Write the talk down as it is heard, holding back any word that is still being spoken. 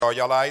Are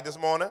y'all all right this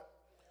morning?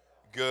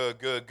 Good,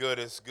 good, good.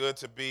 It's good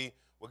to be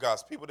with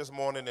God's people this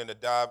morning and to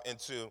dive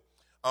into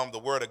the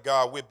Word of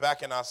God. We're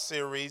back in our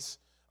series.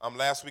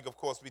 Last week, of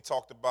course, we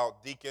talked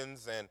about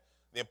deacons and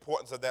the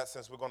importance of that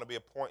since we're going to be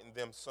appointing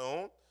them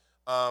soon.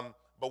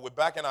 But we're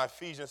back in our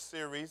Ephesians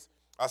series.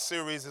 Our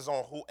series is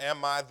on Who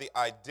Am I? The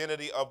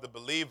Identity of the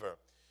Believer.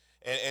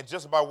 And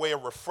just by way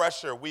of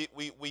refresher, we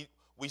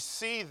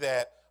see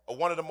that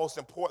one of the most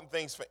important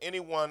things for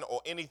anyone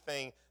or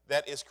anything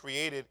that is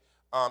created,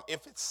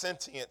 if it's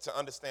sentient, to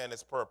understand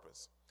its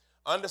purpose.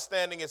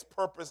 Understanding its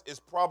purpose is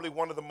probably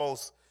one of the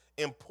most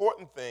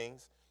important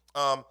things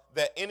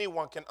that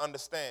anyone can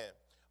understand.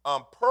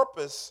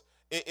 Purpose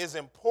is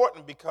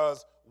important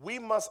because we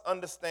must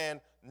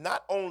understand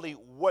not only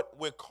what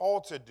we're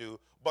called to do,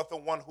 but the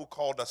one who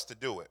called us to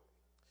do it.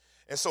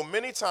 And so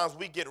many times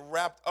we get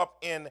wrapped up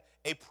in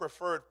a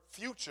preferred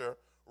future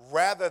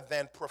rather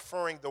than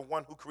preferring the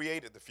one who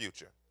created the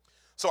future.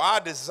 So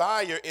our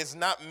desire is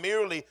not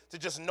merely to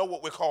just know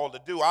what we're called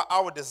to do.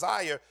 Our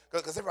desire,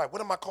 because everybody,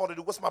 what am I called to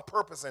do? What's my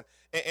purpose?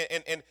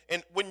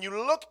 And when you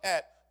look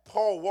at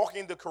Paul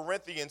walking the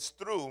Corinthians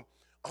through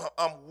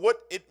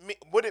what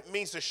it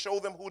means to show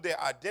them who their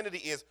identity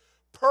is,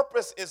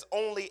 purpose is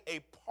only a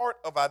part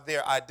of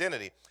their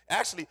identity.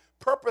 Actually,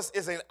 purpose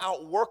is an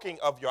outworking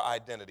of your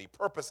identity.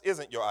 Purpose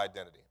isn't your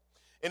identity.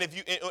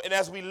 And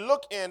as we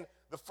look in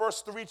the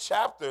first 3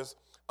 chapters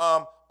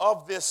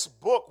of this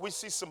book, we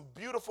see some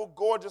beautiful,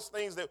 gorgeous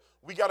things that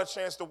we got a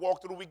chance to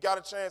walk through. We got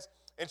a chance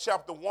in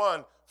chapter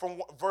 1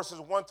 from verses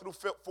 1 through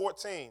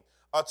 14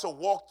 to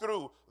walk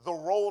through the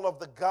role of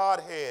the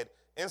Godhead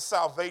in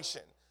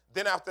salvation.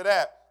 Then after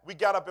that, we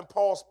got up in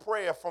Paul's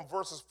prayer from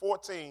verses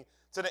 14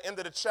 to the end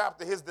of the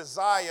chapter, his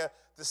desire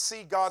to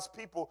see God's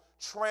people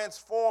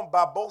transformed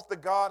by both the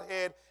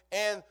Godhead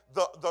and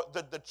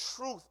the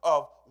truth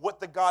of what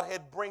the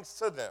Godhead brings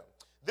to them.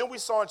 Then we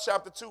saw in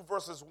chapter 2,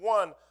 verses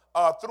 1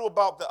 through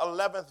about the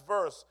 11th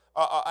verse,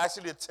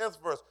 actually the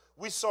 10th verse,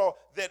 we saw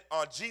that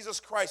Jesus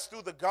Christ,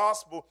 through the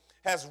gospel,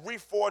 has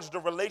reforged the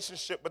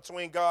relationship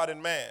between God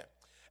and man.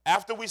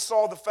 After we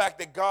saw the fact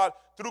that God,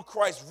 through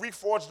Christ,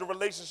 reforged the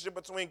relationship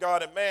between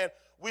God and man,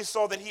 we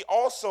saw that he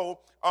also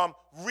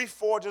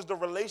reforges the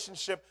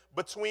relationship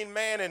between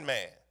man and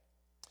man.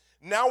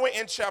 Now we're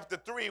in chapter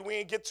 3. We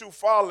didn't get too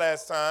far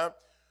last time.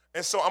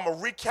 And so I'm going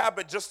to recap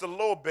it just a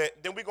little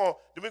bit. Then we're going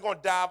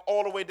to dive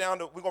all the way down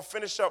to, we're going to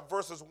finish up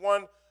verses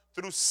 1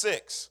 through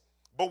 6.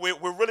 But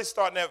we're really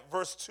starting at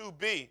verse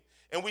 2b.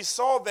 And we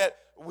saw that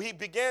we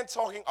began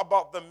talking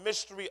about the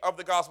mystery of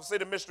the gospel. Say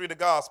the mystery of the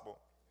gospel.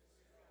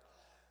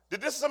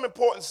 This is some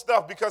important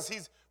stuff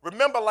because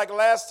remember like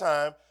last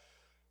time,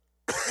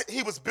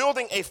 he was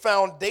building a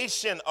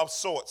foundation of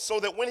sorts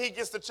so that when he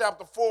gets to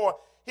chapter 4,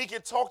 he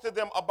can talk to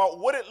them about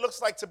what it looks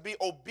like to be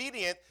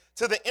obedient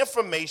to the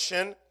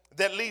information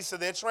that leads to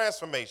their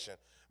transformation.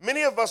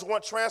 Many of us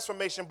want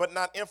transformation but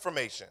not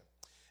information.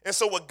 And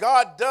so what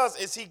God does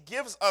is he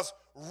gives us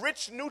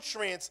rich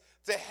nutrients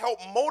to help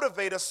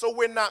motivate us so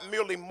we're not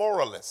merely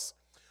moralists.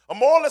 A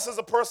moralist is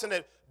a person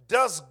that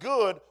does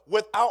good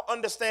without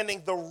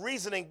understanding the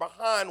reasoning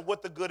behind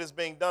what the good is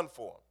being done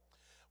for.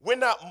 We're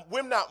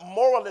not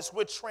moralists,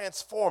 we're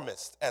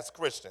transformists as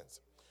Christians.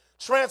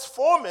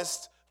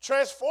 Transformist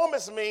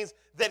means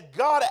that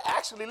God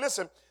actually,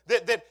 listen,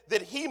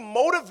 that he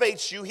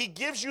motivates you. He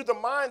gives you the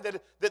mind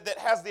that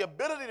has the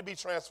ability to be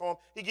transformed.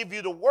 He gives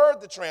you the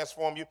word to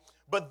transform you.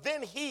 But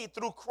then he,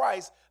 through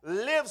Christ,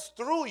 lives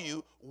through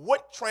you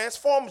what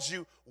transforms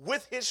you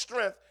with his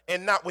strength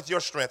and not with your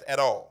strength at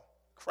all.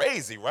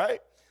 Crazy,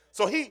 right?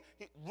 So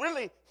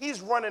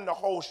he's running the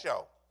whole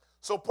show.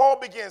 So Paul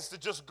begins to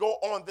just go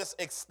on this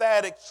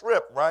ecstatic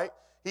trip, right?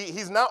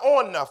 He's not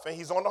on nothing.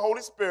 He's on the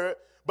Holy Spirit,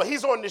 but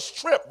he's on this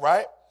trip,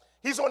 right?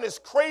 He's on this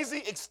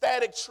crazy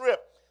ecstatic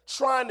trip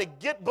trying to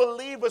get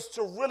believers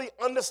to really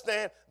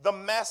understand the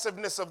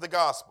massiveness of the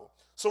gospel.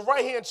 So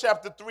right here in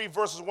chapter 3,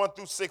 verses 1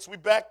 through 6, we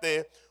back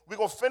there. We're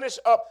going to finish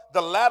up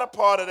the latter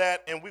part of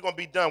that, and we're going to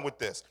be done with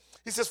this.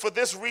 He says, for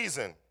this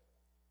reason,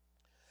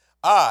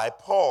 I,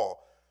 Paul,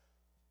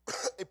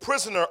 a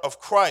prisoner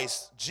of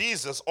Christ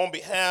Jesus, on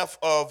behalf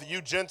of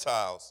you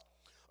Gentiles,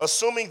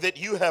 assuming that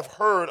you have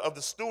heard of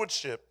the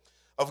stewardship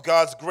of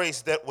God's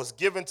grace that was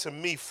given to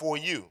me for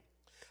you,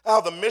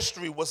 how the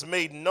mystery was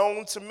made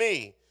known to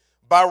me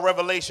by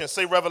revelation.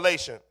 Say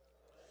revelation.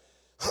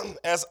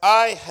 As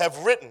I have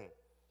written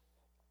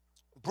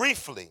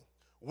briefly,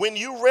 when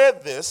you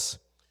read this,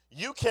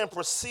 you can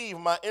perceive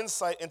my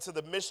insight into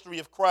the mystery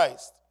of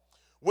Christ,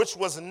 which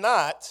was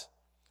not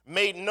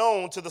made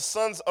known to the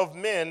sons of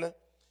men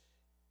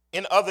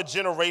in other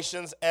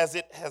generations, as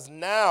it has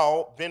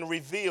now been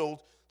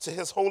revealed to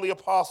his holy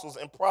apostles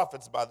and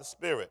prophets by the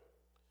Spirit.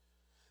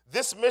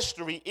 This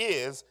mystery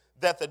is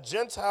that the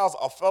Gentiles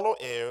are fellow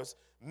heirs,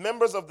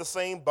 members of the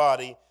same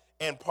body,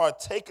 and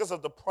partakers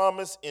of the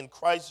promise in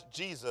Christ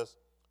Jesus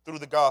through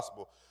the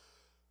gospel.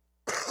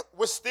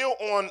 We're still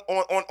on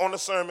the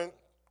sermon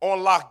on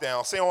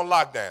lockdown. Say on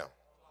lockdown.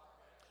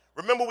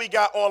 Remember we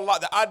got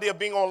the idea of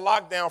being on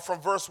lockdown from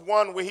verse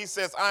 1 where he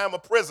says, I am a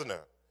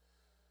prisoner.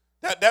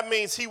 That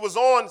means he was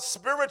on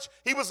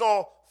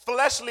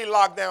fleshly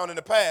lockdown in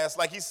the past,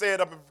 like he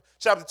said up in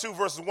chapter 2,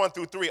 verses 1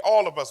 through 3.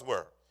 All of us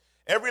were.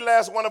 Every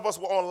last one of us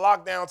were on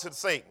lockdown to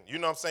Satan. You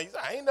know what I'm saying?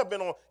 I ain't never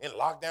been in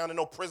lockdown in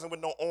no prison with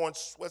no orange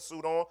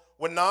sweatsuit on.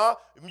 Well, nah,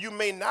 you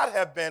may not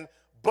have been,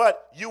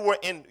 but you were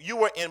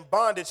in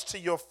bondage to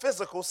your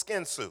physical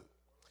skin suit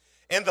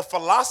and the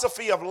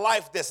philosophy of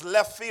life that's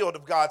left field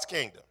of God's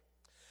kingdom.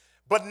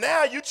 But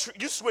now you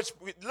switch.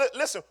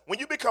 Listen, when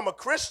you become a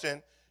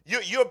Christian,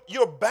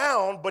 you're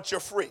bound, but you're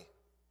free.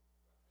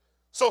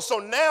 So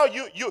now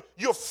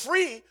you're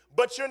free,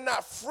 but you're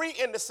not free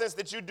in the sense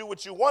that you do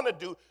what you want to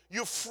do.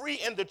 You're free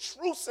in the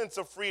true sense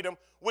of freedom,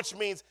 which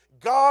means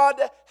God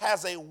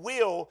has a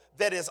will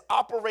that is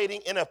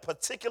operating in a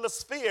particular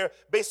sphere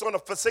based on a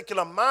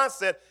particular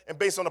mindset and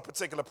based on a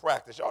particular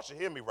practice. Y'all should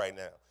hear me right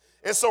now.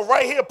 And so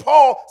right here,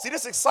 Paul, see,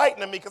 this is exciting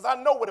to me because I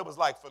know what it was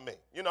like for me.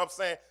 You know what I'm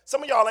saying?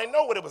 Some of y'all ain't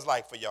know what it was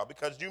like for y'all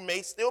because you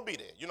may still be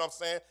there. You know what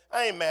I'm saying?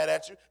 I ain't mad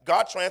at you.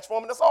 God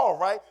transforming us all,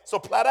 right? So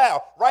plot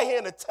out. Right here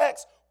in the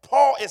text,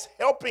 Paul is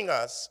helping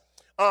us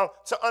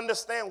to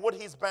understand what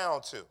he's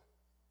bound to.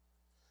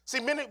 See,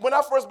 when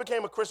I first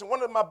became a Christian,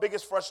 one of my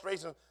biggest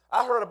frustrations,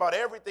 I heard about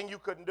everything you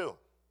couldn't do.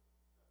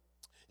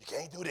 You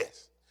can't do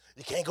this.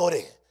 You can't go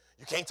there.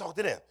 You can't talk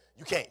to them.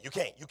 You can't.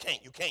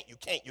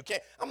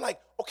 I'm like,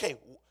 okay,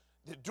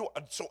 do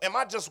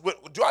I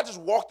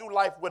just walk through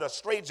life with a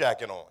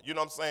straitjacket on? You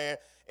know what I'm saying?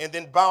 And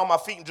then bow my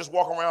feet and just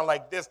walk around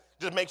like this,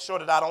 just make sure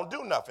that I don't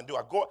do nothing. Do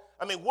I go?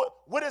 I mean,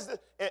 what is this?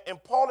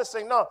 And Paul is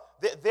saying, no,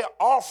 there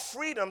are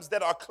freedoms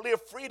that are clear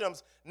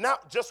freedoms,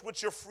 not just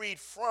what you're freed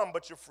from,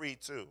 but you're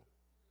freed to.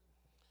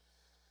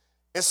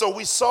 And so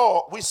we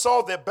saw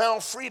that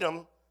bound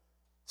freedom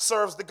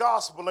serves the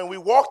gospel. And we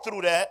walked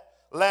through that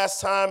last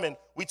time, and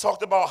we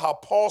talked about how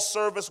Paul's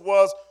service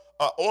was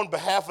on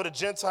behalf of the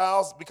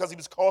Gentiles because he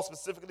was called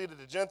specifically to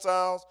the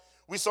Gentiles.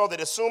 We saw that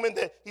assuming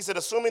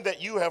that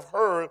you have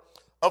heard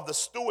of the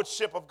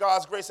stewardship of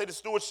God's grace. Say the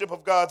stewardship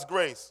of God's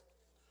grace.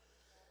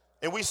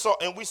 And we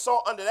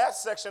saw under that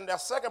section,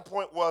 that second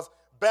point was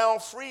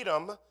bound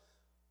freedom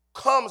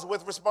comes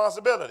with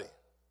responsibility.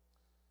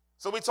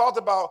 So we talked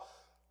about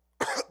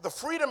the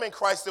freedom in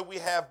Christ that we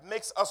have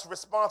makes us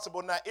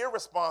responsible, not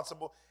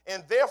irresponsible,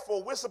 and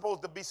therefore we're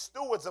supposed to be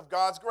stewards of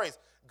God's grace.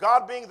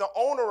 God being the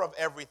owner of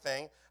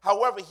everything,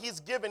 however, he's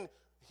given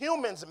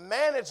humans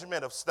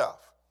management of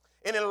stuff.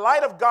 And in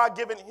light of God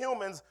giving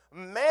humans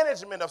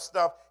management of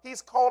stuff,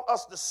 he's called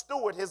us to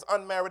steward his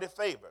unmerited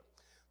favor.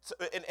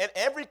 And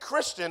every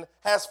Christian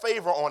has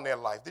favor on their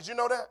life. Did you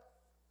know that?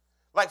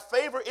 Like,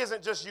 favor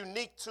isn't just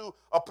unique to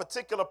a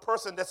particular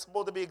person that's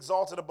supposed to be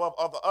exalted above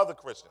other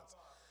Christians.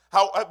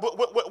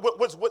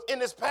 What's in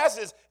this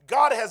passage,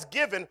 God has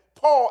given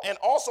Paul and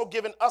also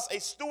given us a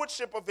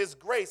stewardship of his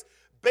grace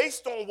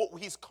based on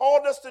what he's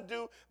called us to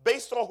do,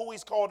 based on who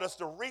he's called us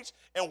to reach,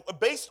 and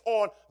based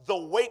on the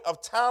weight of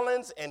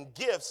talents and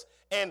gifts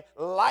and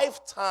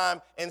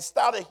lifetime and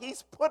style that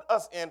he's put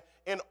us in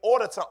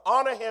order to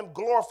honor him,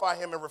 glorify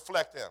him, and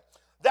reflect him.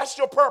 That's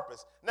your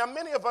purpose. Now,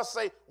 many of us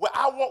say, well,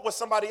 I want what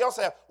somebody else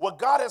has. Well,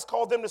 God has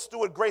called them to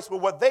steward grace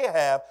with what they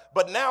have,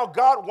 but now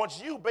God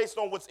wants you, based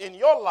on what's in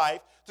your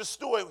life, to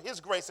steward his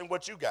grace and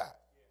what you got.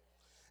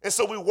 And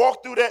so we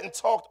walked through that and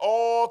talked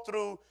all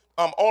through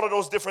all of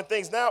those different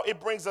things. Now it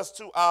brings us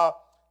to our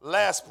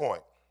last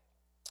point,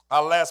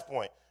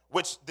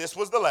 which this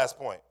was the last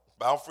point.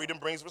 Bound freedom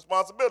brings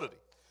responsibility.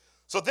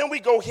 So then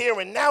we go here,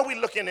 and now we're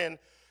looking in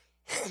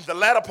the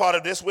latter part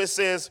of this where it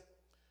says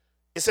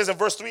in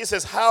verse 3, it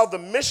says, how the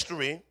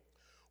mystery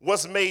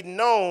was made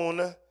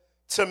known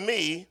to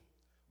me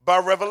by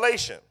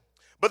revelation.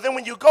 But then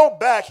when you go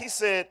back, he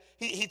said,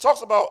 he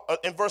talks about,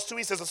 in verse 2,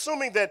 he says,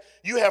 assuming that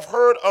you have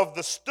heard of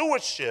the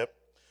stewardship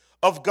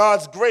of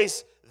God's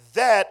grace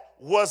that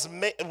was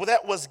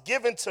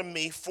given to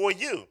me for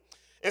you.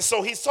 And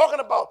so he's talking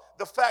about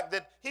the fact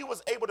that he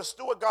was able to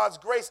steward God's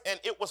grace and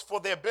it was for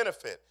their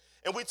benefit.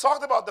 And we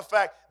talked about the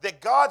fact that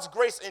God's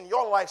grace in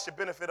your life should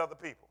benefit other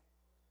people.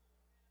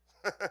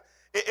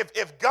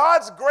 If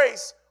God's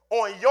grace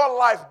on your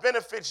life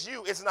benefits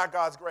you, it's not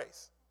God's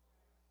grace.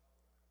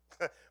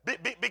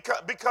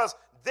 Because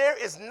there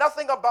is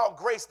nothing about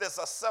grace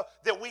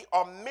that we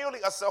are merely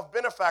a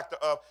self-benefactor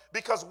of.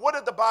 Because what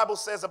did the Bible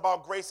says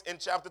about grace in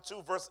chapter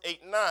 2, verse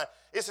 8 and 9?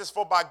 It says,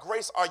 for by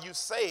grace are you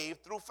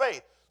saved through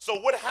faith. So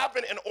what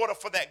happened in order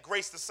for that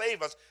grace to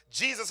save us?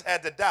 Jesus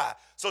had to die.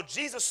 So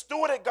Jesus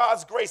stewarded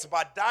God's grace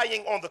by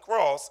dying on the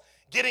cross,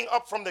 getting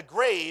up from the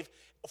grave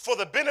for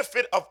the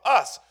benefit of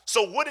us.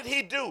 So what did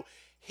he do?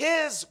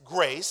 His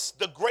grace,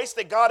 the grace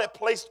that God had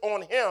placed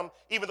on him,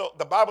 even though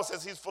the Bible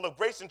says he's full of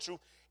grace and truth,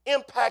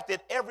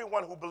 impacted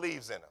everyone who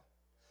believes in him.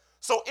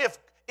 So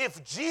if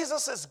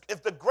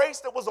the grace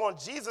that was on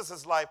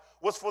Jesus' life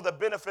was for the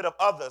benefit of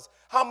others,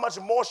 how much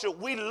more should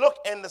we look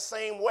in the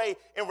same way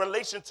in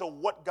relation to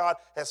what God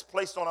has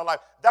placed on our life?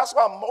 That's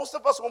why most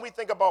of us, when we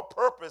think about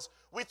purpose,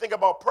 we think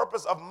about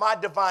purpose of my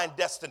divine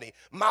destiny,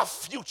 my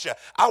future.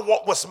 I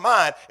want what's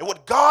mine, and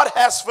what God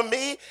has for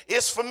me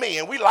is for me.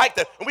 And we like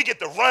that, and we get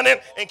to running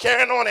and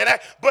carrying on and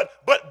that. But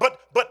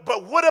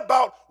what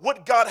about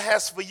what God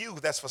has for you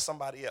that's for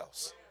somebody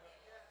else?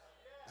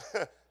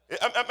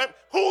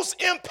 Who's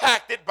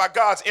impacted by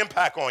God's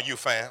impact on you,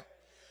 fam?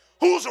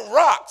 Who's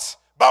rocked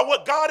by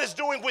what God is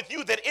doing with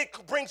you that it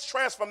brings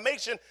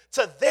transformation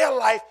to their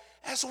life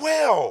as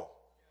well?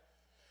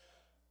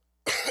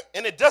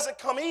 And it doesn't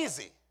come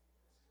easy.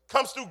 It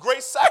comes through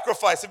great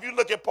sacrifice if you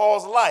look at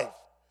Paul's life.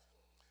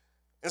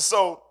 And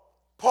so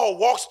Paul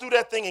walks through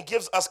that thing and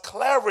gives us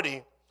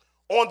clarity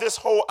on this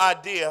whole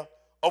idea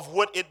of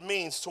what it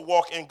means to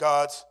walk in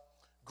God's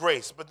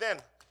grace. But then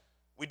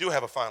we do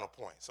have a final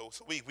point. So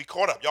we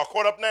caught up. Y'all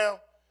caught up now?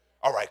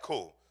 All right,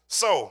 cool.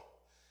 So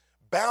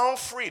bound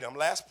freedom,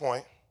 last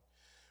point,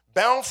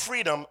 bound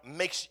freedom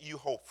makes you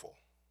hopeful.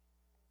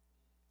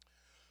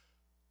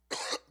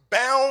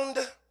 Bound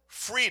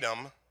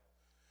freedom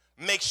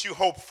makes you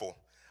hopeful.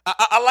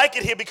 I like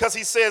it here because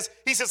he says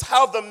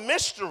how the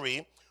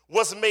mystery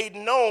was made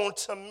known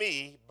to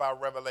me by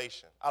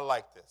revelation. I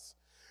like this.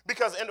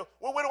 Because, and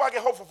where do I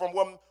get hopeful from?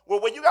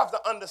 Well, you have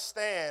to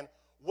understand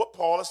what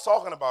Paul is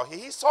talking about here.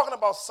 He's talking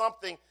about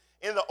something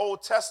in the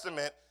Old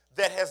Testament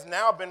that has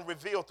now been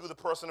revealed through the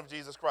person of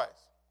Jesus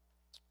Christ.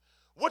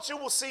 What you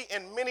will see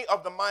in many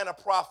of the minor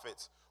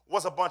prophets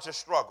was a bunch of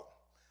struggle.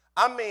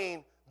 I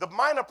mean, the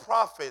minor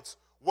prophets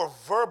were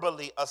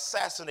verbally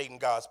assassinating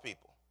God's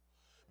people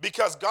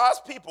because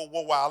God's people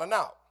were wilding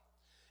out.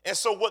 And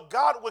so what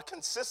God would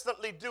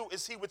consistently do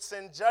is he would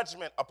send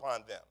judgment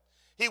upon them.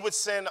 He would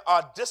send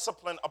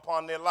discipline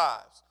upon their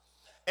lives.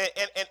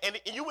 And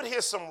you would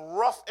hear some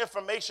rough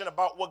information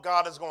about what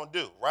God is going to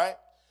do, right?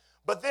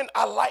 But then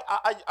I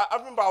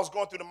remember I was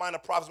going through the minor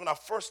prophets when I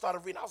first started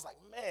reading. I was like,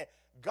 man,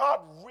 God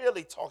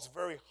really talks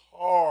very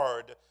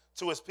hard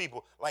to his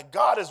people. Like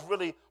God is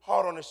really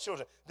hard on his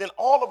children. Then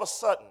all of a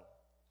sudden,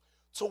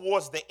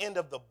 towards the end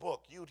of the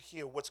book, you'd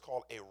hear what's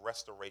called a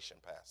restoration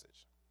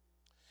passage.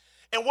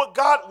 And what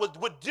God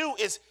would do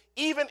is,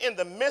 even in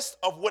the midst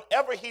of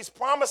whatever he's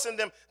promising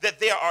them that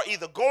they are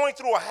either going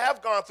through or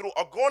have gone through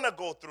or going to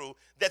go through,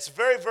 that's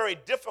very, very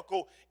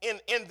difficult in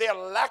their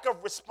lack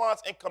of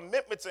response and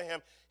commitment to him,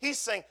 he's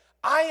saying,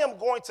 I am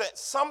going to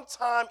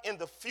sometime in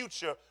the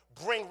future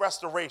bring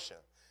restoration.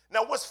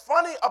 Now, what's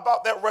funny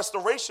about that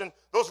restoration,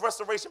 those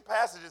restoration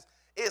passages,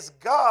 is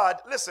God,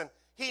 listen,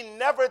 he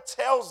never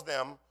tells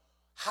them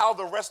how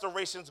the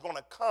restoration is going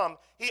to come.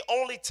 He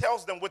only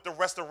tells them what the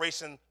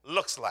restoration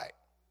looks like.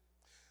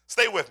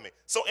 Stay with me.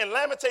 So in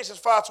Lamentations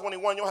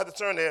 5:21, you'll have to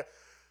turn there.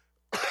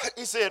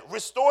 He said,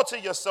 restore to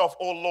yourself,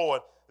 O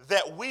Lord,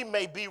 that we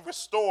may be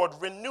restored.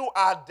 Renew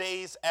our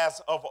days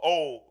as of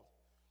old.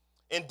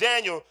 In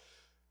Daniel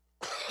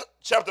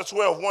chapter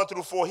 12,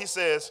 1-4, he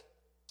says,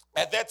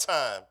 at that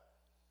time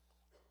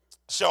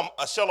shall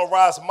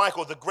arise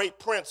Michael, the great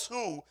prince,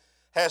 who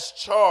has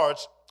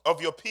charge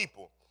of your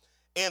people.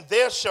 And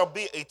there shall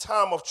be a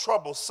time of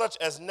trouble such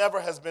as never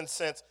has been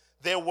since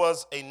there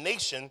was a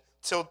nation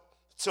till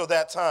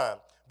that time.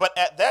 But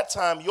at that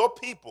time your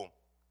people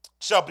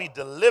shall be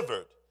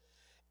delivered,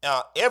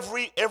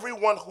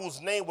 everyone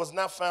whose name was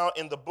not found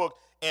in the book,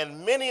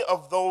 and many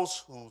of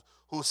those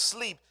who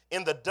sleep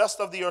in the dust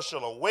of the earth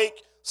shall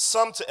awake,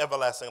 some to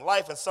everlasting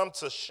life and some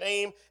to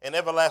shame and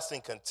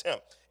everlasting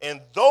contempt. And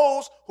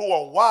those who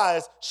are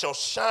wise shall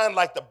shine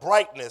like the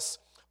brightness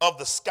of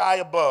the sky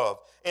above,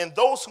 and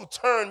those who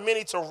turn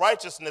many to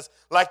righteousness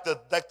like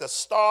the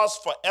stars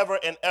forever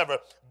and ever.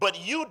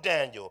 But you,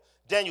 Daniel,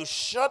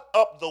 shut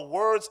up the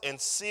words and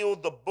seal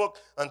the book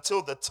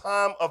until the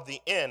time of the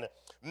end.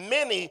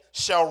 Many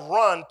shall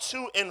run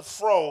to and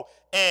fro,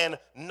 and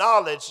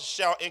knowledge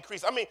shall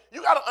increase. I mean,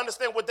 you got to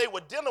understand what they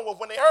were dealing with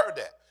when they heard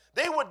that.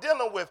 They were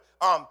dealing with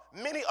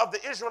many of the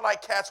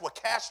Israelite cats were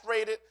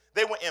castrated.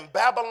 They were in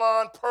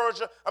Babylon,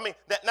 Persia. I mean,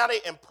 now they're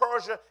in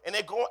Persia, and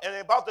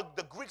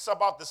the Greeks are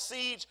about to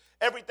siege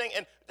everything.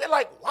 And they're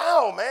like,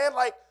 wow, man,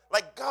 like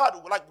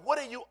God, like what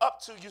are you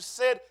up to? You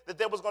said that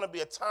there was going to be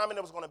a time and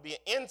there was going to be an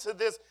end to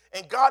this.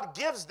 And God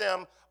gives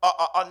them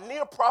a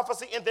near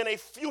prophecy and then a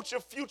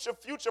future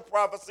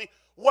prophecy.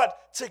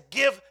 What? To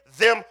give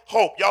them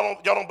hope.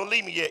 Y'all don't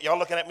believe me yet. Y'all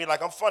looking at me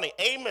like I'm funny.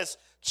 Amos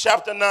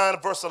chapter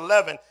 9, verse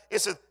 11, it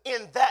says,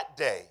 in that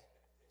day,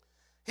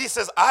 he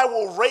says, I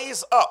will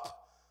raise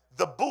up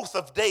the booth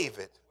of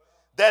David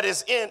that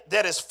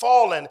is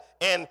fallen,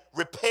 and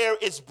repair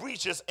its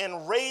breaches,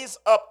 and raise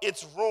up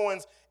its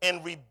ruins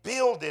and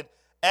rebuild it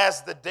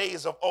as the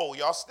days of old.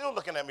 Y'all still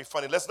looking at me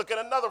funny. Let's look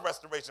at another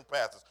restoration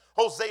passage.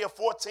 Hosea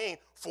 14,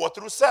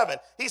 4-7.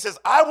 He says,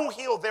 I will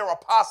heal their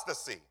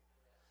apostasy.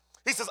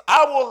 He says,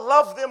 I will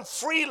love them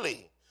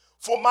freely,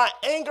 for my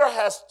anger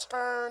has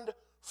turned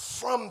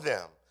from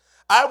them.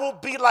 I will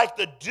be like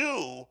the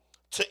dew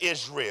to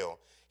Israel.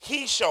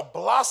 He shall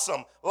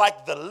blossom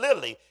like the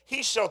lily.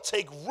 He shall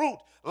take root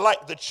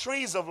like the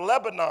trees of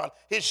Lebanon.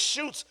 His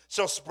shoots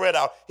shall spread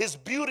out. His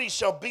beauty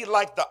shall be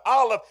like the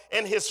olive,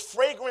 and his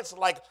fragrance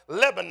like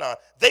Lebanon.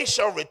 They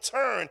shall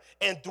return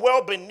and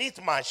dwell beneath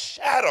my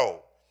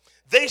shadow.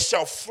 They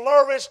shall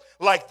flourish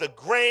like the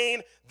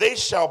grain. They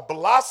shall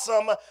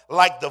blossom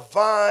like the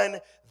vine.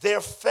 Their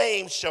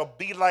fame shall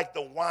be like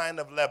the wine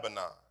of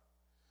Lebanon.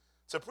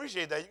 To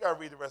appreciate that, you got to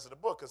read the rest of the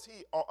book, because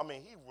he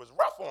was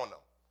rough on them.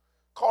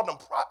 Called them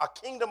a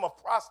kingdom of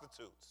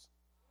prostitutes.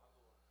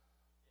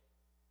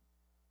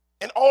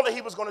 And all that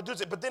he was going to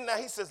do. But then now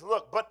he says,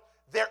 look, but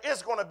there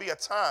is going to be a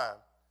time,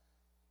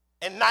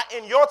 and not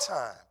in your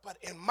time, but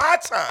in my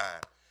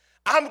time,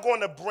 I'm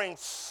going to bring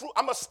fruit.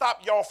 I'm going to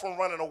stop y'all from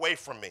running away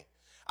from me.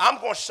 I'm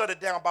going to shut it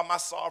down by my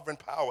sovereign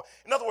power.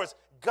 In other words,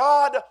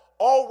 God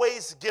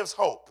always gives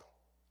hope.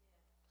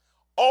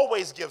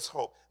 Always gives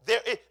hope.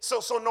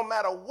 So no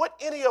matter what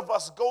any of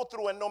us go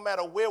through, and no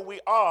matter where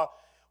we are,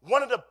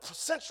 one of the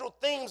central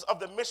themes of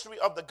the mystery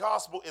of the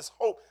gospel is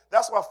hope.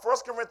 That's why 1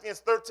 Corinthians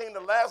 13, the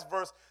last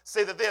verse,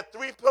 say that there are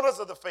three pillars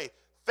of the faith.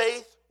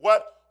 Faith,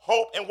 what?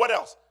 Hope, and what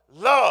else?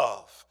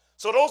 Love.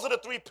 So those are the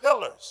three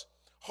pillars.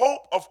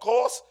 Hope, of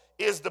course,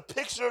 is the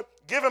picture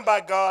given by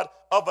God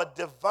of a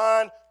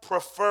divine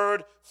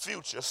preferred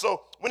future.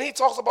 So when he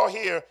talks about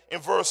here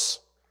in verse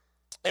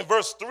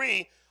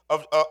 3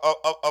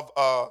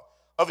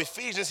 of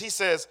Ephesians, he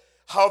says,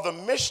 how the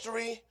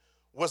mystery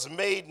was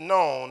made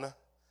known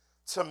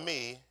to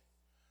me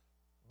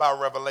by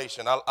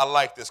revelation. I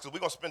like this, because we're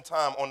going to spend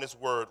time on this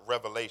word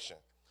revelation.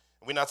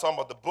 We're not talking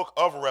about the book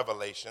of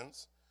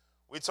Revelations.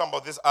 We're talking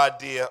about this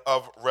idea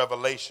of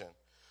revelation.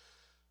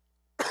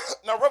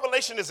 Now,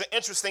 revelation is an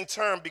interesting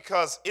term,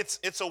 because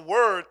it's a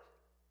word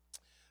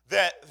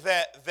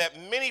that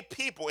many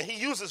people, and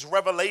he uses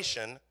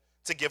revelation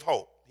to give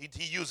hope.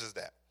 He uses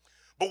that.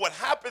 But what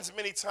happens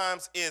many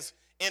times is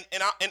in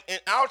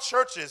our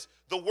churches,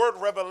 the word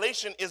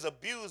revelation is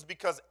abused,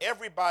 because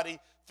everybody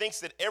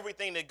thinks that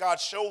everything that God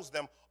shows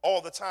them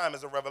all the time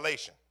is a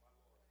revelation.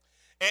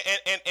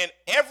 And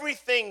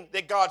everything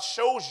that God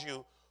shows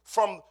you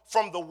from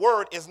the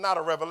word is not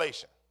a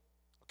revelation.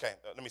 Okay,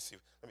 let me see.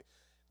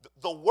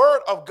 The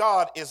word of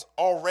God is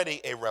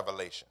already a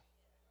revelation.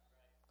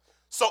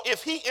 So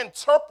if he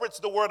interprets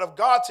the word of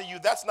God to you,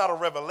 that's not a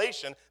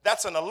revelation,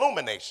 that's an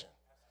illumination.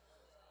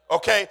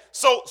 Okay,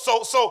 so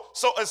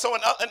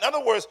in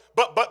other words,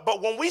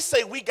 but when we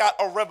say we got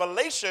a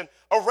revelation,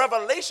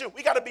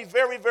 we got to be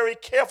very, very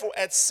careful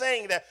at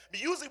saying that.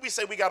 Usually we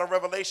say we got a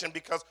revelation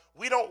because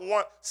we don't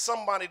want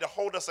somebody to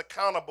hold us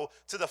accountable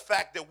to the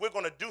fact that we're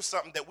going to do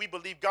something that we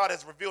believe God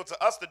has revealed to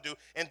us to do,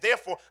 and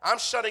therefore I'm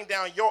shutting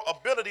down your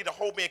ability to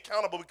hold me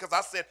accountable because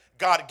I said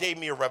God gave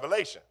me a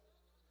revelation.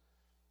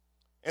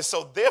 And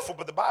so therefore,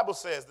 but the Bible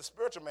says the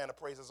spiritual man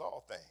appraises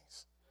all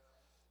things.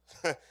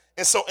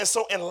 And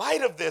so in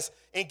light of this,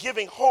 in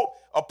giving hope,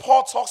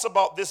 Paul talks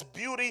about this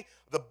beauty,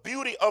 the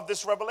beauty of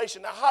this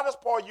revelation. Now, how does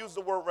Paul use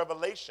the word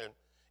revelation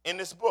in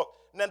this book?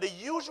 Now, the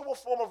usual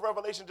form of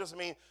revelation just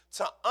means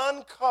to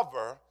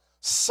uncover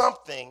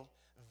something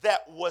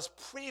that was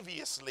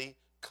previously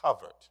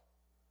covered.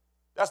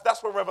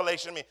 That's what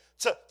revelation means,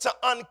 to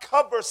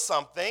uncover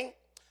something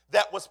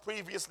that was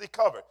previously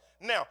covered.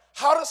 Now,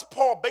 how does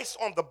Paul, based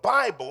on the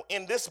Bible,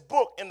 in this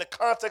book, in the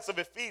context of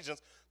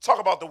Ephesians, talk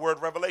about the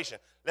word revelation?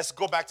 Let's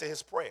go back to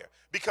his prayer.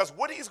 Because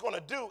what he's going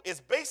to do is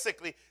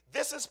basically,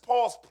 this is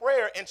Paul's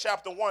prayer in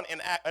chapter 1,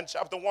 in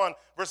chapter 1,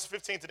 verses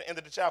 15 to the end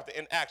of the chapter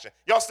in action.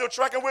 Y'all still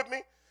tracking with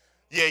me?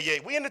 Yeah.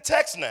 We in the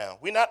text now.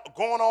 We're not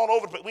going all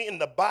over, but we in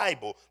the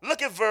Bible.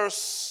 Look at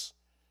verse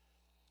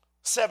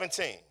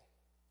 17.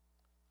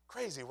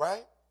 Crazy,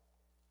 right?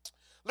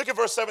 Look at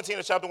verse 17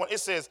 of chapter 1.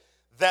 It says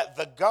that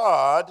the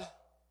God,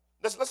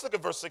 let's look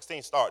at verse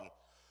 16 starting.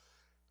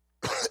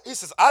 He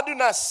says, I do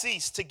not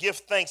cease to give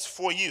thanks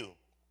for you.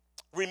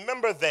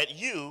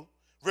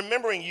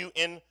 Remembering you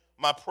in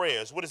my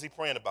prayers. What is he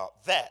praying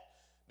about? That.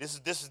 This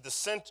is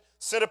the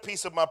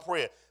centerpiece of my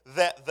prayer.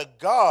 That the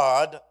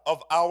God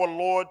of our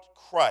Lord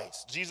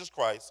Christ, Jesus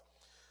Christ,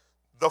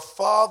 the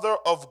Father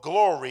of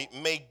glory,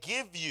 may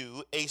give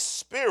you a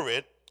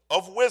spirit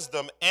of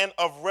wisdom and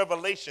of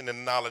revelation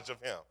in knowledge of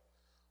him.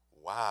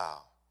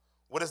 Wow.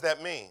 What does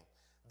that mean?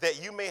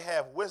 That you may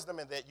have wisdom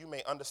and that you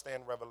may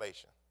understand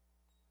revelation.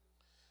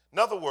 In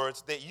other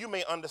words, that you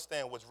may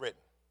understand what's written.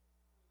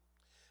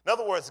 In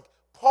other words,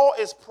 Paul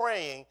is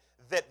praying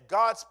that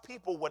God's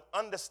people would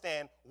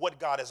understand what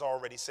God has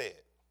already said.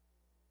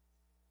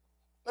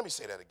 Let me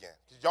say that again,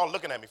 because y'all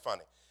looking at me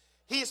funny.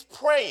 He's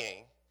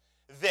praying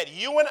that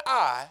you and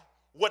I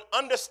would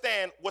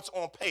understand what's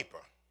on paper.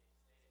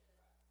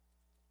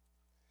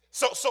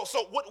 So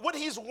what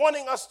he's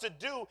wanting us to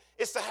do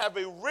is to have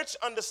a rich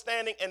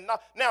understanding. And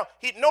now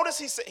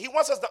notice he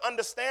wants us to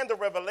understand the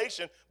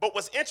revelation, but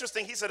what's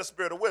interesting, he said a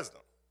spirit of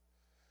wisdom.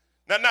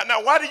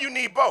 Now why do you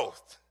need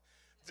both?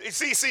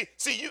 See,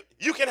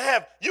 you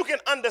can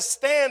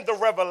understand the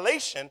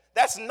revelation,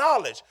 that's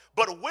knowledge,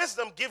 but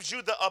wisdom gives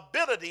you the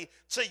ability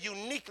to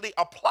uniquely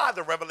apply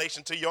the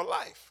revelation to your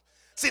life.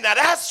 See, now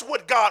that's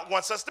what God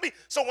wants us to be.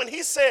 So when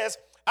he says,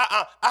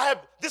 I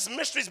have this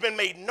mystery's been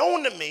made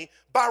known to me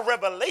by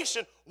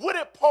revelation, what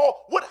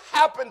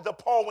happened to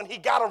Paul when he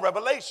got a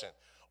revelation?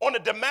 On the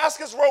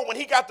Damascus Road, when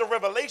he got the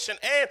revelation,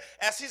 and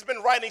as he's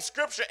been writing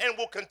scripture and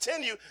will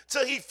continue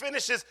till he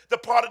finishes the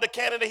part of the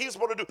canon that he's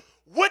supposed to do,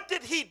 what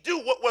did he do?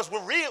 What was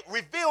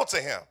revealed to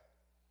him?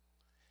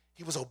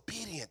 He was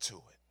obedient to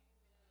it.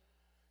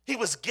 He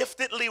was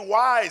giftedly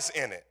wise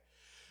in it.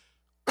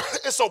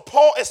 And so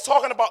Paul is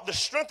talking about the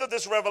strength of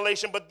this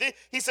revelation, but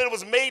he said it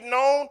was made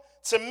known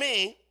to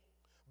me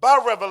by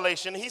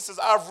revelation. He says,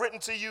 I've written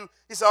to you.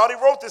 He said, I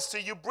already wrote this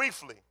to you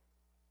briefly.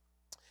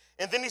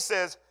 And then he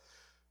says,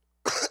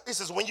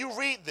 when you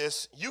read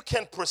this, you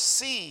can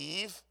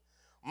perceive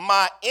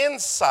my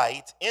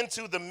insight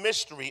into the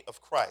mystery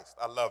of Christ.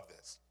 I love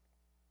this.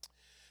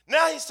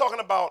 Now he's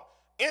talking about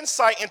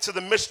insight into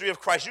the mystery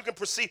of Christ. You can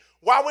perceive.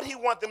 Why would he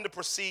want them to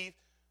perceive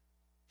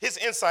his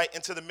insight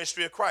into the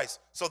mystery of Christ?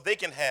 So they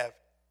can have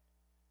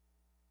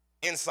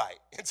insight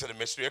into the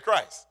mystery of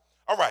Christ.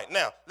 All right,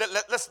 now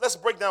let's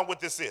break down what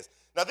this is.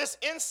 Now this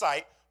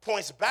insight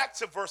points back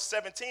to verse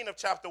 17 of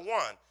chapter 1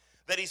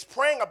 that he's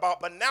praying about,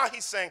 but now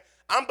he's saying,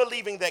 I'm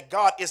believing that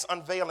God is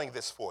unveiling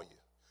this for you.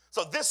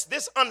 So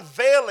this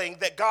unveiling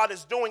that God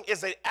is doing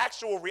is an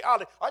actual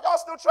reality. Are y'all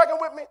still tracking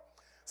with me?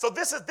 So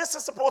this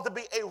is supposed to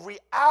be a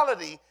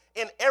reality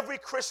in every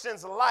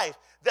Christian's life,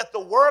 that the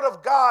word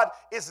of God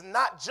is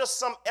not just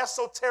some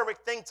esoteric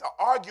thing to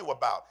argue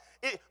about,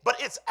 but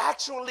it's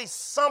actually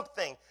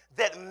something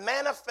that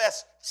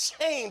manifests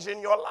change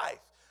in your life.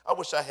 I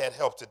wish I had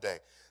help today.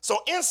 So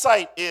the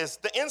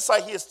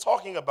insight he is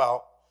talking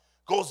about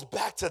goes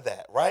back to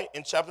that, right?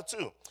 In chapter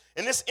 2.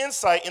 And this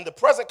insight, in the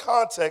present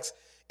context,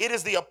 it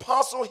is the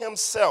apostle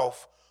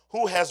himself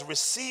who has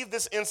received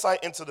this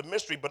insight into the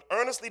mystery, but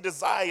earnestly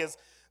desires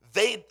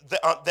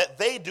that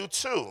they do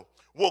too,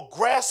 will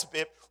grasp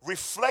it,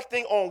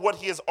 reflecting on what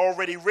he has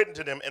already written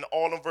to them in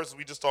all the verses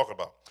we just talked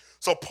about.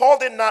 So Paul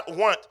did not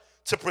want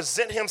to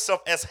present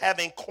himself as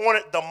having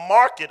cornered the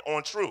market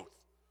on truth,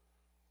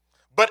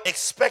 but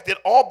expected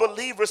all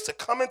believers to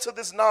come into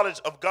this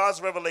knowledge of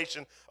God's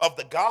revelation of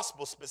the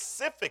gospel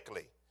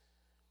specifically.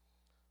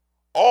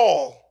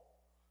 All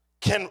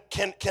can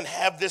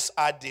have this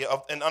idea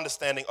of an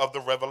understanding of the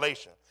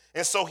revelation.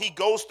 And so he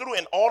goes through,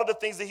 and all of the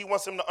things that he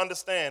wants them to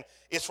understand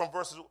is from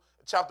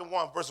chapter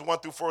 1, verses 1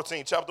 through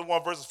 14, chapter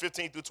 1, verses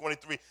 15 through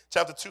 23,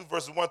 chapter 2,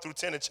 verses 1 through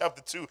 10, and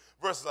chapter 2,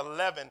 verses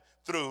 11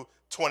 through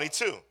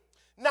 22.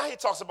 Now he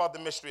talks about the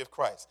mystery of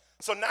Christ.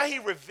 So now he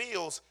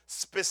reveals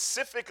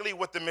specifically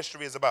what the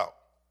mystery is about.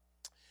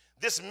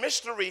 This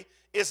mystery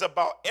is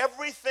about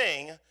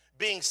everything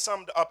being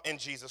summed up in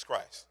Jesus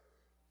Christ.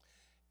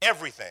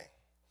 Everything.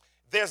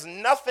 There's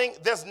nothing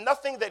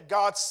that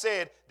God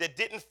said that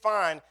didn't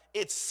find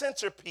its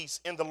centerpiece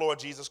in the Lord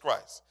Jesus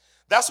Christ.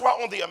 That's why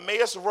on the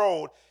Emmaus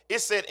Road, it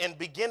said, in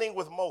beginning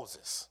with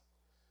Moses,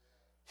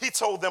 he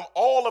told them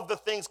all of the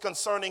things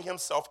concerning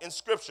himself in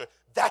Scripture.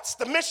 That's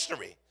the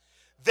mystery.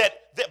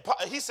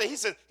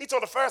 He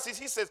told the Pharisees,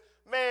 he says,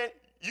 man,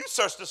 you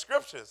search the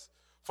Scriptures,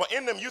 for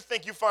in them you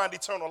think you find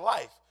eternal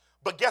life.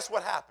 But guess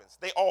what happens?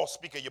 They all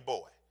speak of your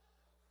boy.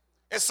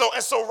 And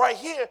so right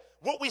here,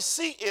 what we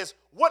see is,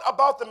 what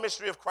about the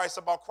mystery of Christ,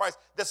 about Christ,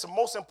 that's the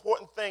most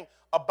important thing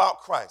about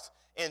Christ.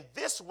 And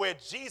this where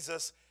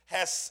Jesus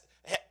has,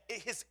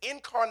 his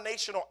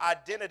incarnational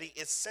identity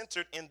is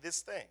centered in this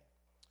thing.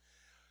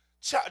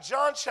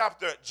 John,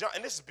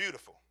 and this is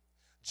beautiful.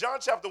 John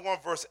chapter 1,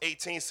 verse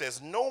 18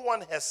 says, no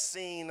one has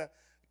seen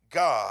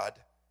God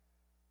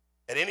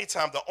at any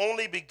time, the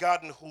only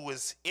begotten who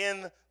is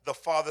in the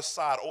Father's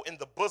side, or in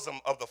the bosom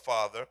of the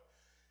Father,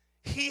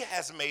 he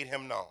has made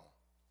him known.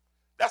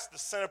 That's the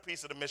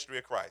centerpiece of the mystery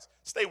of Christ.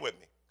 Stay with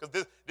me,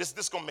 because this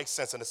is going to make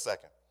sense in a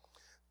second.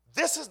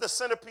 This is the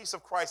centerpiece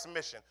of Christ's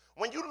mission.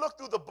 When you look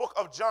through the book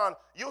of John,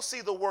 you'll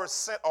see the word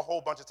sent a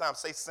whole bunch of times.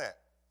 Say sent.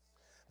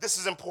 This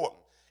is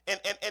important.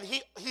 And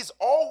he has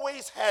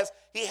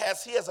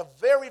a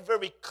very,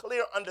 very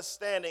clear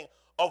understanding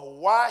of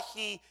why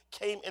he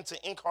came into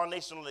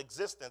incarnational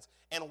existence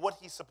and what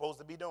he's supposed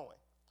to be doing.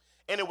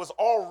 And it was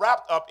all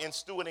wrapped up in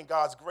stewarding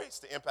God's grace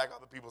to impact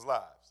other people's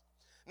lives.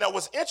 Now,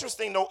 what's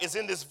interesting, though, is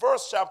in this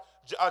verse,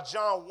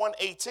 John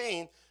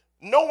 1:18,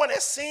 no one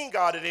has seen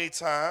God at any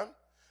time,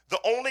 the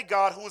only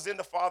God who is in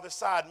the Father's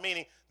side,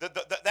 meaning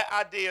that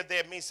idea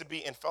there means to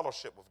be in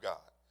fellowship with God.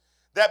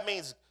 That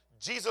means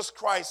Jesus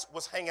Christ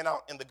was hanging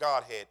out in the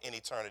Godhead in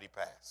eternity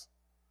past.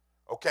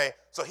 Okay?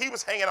 So he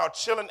was hanging out,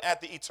 chilling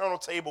at the eternal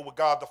table with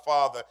God the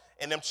Father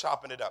and them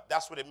chopping it up.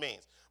 That's what it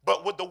means.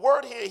 But with the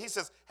word here, he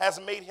says, has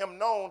made him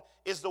known,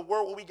 is the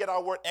word where we get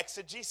our word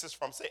exegesis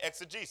from. Say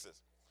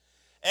exegesis.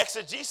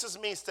 Exegesis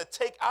means to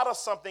take out of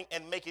something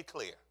and make it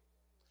clear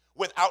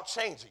without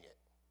changing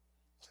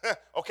it.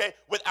 Okay?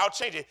 Without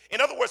changing it. In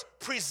other words,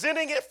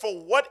 presenting it for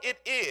what it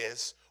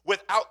is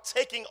without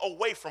taking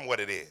away from what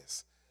it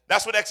is.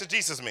 That's what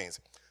exegesis means.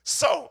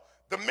 So,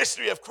 the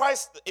mystery of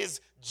Christ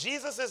is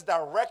Jesus'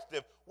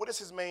 directive. What was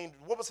his main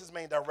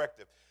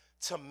directive?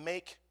 To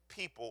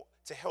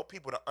help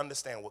people to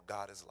understand what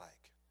God is like.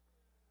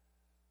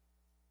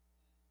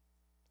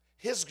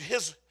 his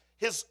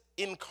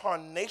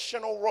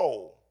incarnational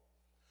role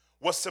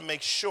was to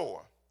make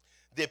sure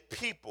that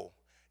people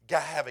got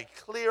to have a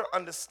clear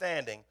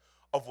understanding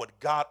of what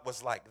God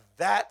was like.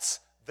 That's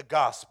the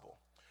gospel.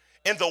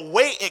 And the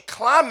way it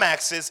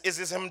climaxes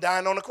is him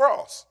dying on the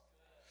cross.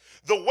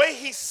 The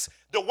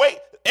way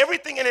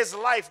everything in his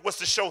life was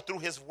to show through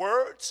his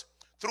words,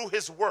 through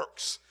his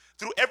works,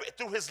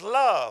 through his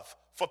love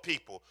for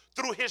people,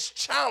 through his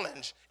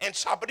challenge and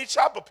choppity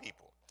chopper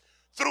people,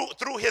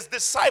 through his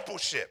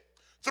discipleship,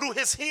 through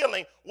his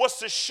healing, was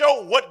to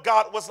show what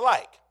God was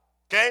like.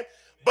 Okay?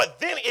 But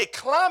then it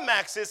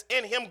climaxes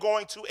in him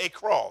going to a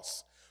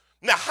cross.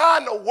 Now, how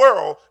in the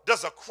world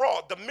does a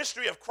cross, the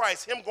mystery of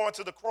Christ, him going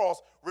to the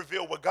cross,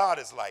 reveal what God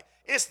is like?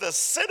 It's the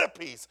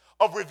centerpiece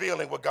of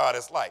revealing what God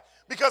is like,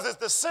 because it's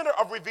the center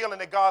of revealing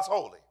that God's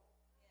holy.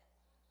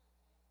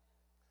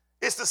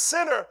 It's the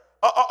center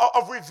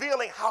of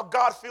revealing how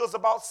God feels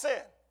about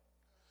sin.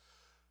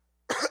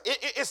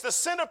 It's the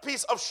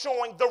centerpiece of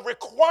showing the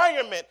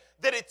requirement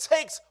that it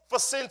takes for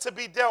sin to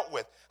be dealt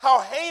with.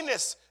 How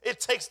heinous it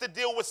takes to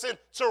deal with sin,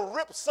 to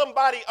rip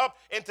somebody up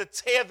and to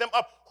tear them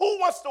up. Who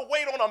wants to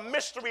wait on a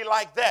mystery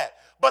like that?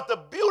 But the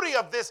beauty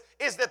of this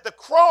is that the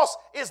cross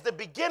is the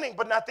beginning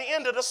but not the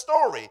end of the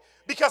story,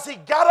 because he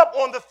got up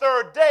on the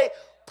third day,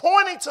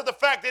 pointing to the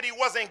fact that he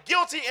wasn't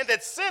guilty and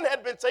that sin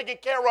had been taken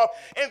care of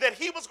and that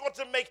he was going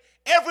to make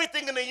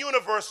everything in the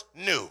universe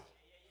new.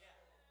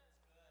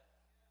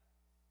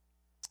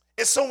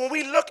 And so when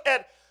we look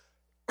at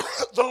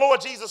the Lord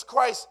Jesus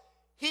Christ,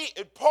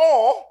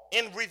 Paul,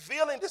 in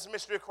revealing this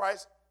mystery of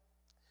Christ,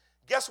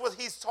 guess what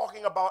he's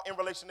talking about in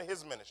relation to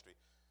his ministry?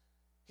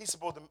 He's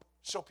supposed to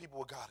show people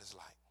what God is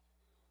like.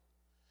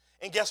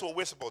 And guess what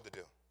we're supposed to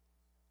do?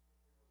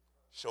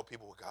 Show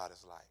people what God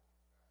is like.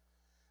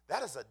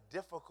 That is a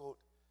difficult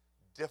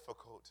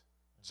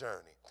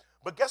journey.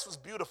 But guess what's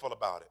beautiful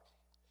about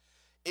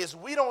it? Is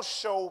we don't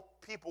show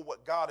people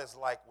what God is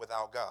like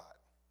without God.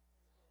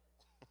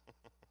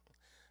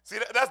 See,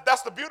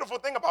 that's the beautiful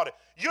thing about it.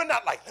 You're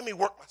not like, let me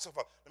work myself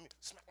up. Let me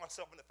smack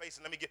myself in the face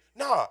and let me get.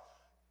 Nah.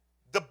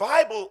 The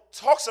Bible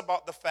talks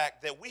about the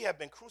fact that we have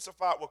been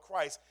crucified with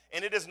Christ,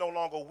 and it is no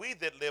longer we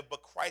that live,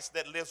 but Christ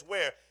that lives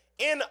where?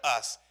 In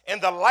us. And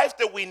the life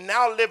that we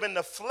now live in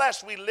the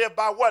flesh, we live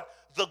by what?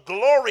 The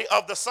glory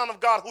of the Son of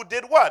God who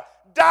did what?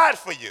 Died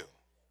for you.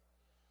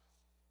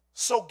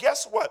 So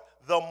guess what?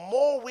 The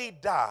more we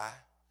die,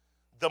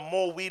 the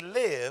more we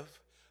live,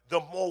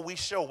 the more we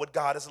show what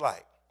God is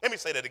like. Let me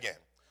say that again.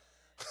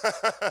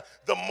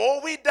 The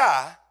more we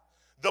die,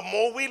 the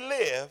more we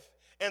live,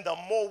 and the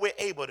more we're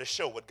able to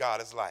show what God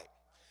is like.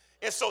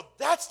 And so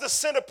that's the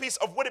centerpiece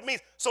of what it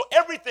means. So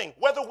everything,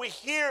 whether we're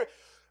here,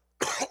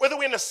 whether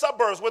we're in the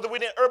suburbs, whether we're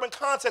in urban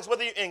context,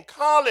 whether you're in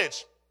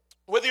college,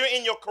 whether you're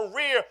in your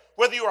career,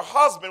 whether you're a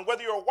husband,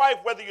 whether you're a wife,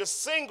 whether you're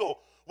single,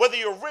 whether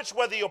you're rich,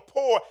 whether you're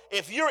poor,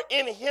 if you're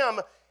in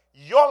him,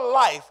 your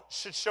life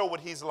should show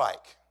what he's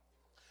like.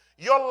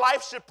 Your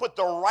life should put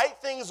the right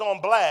things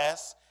on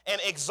blast and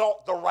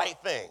exalt the right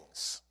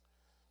things.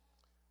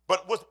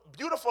 But what's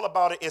beautiful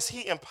about it is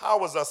he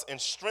empowers us and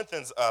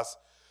strengthens us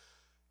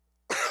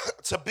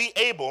to be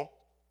able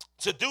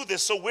to do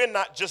this, so we're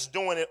not just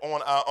doing it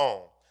on our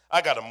own.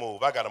 I got to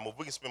move.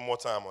 We can spend more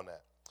time on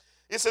that.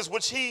 It says,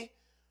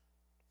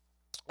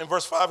 in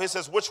verse 5, it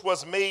says, which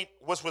was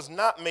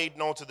not made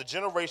known to the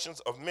generations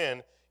of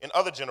men in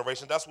other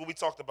generations. That's what we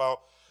talked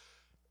about,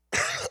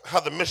 how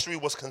the mystery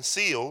was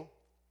concealed.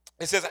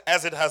 It says,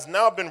 as it has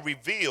now been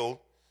revealed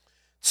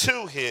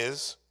to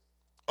his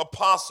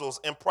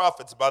apostles and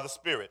prophets by the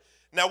Spirit.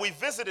 Now, we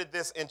visited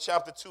this in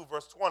chapter 2,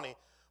 verse 20,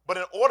 but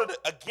in order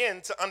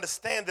to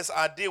understand this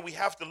idea, we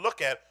have to look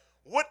at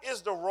what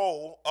is the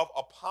role of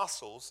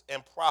apostles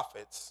and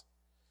prophets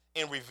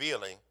in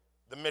revealing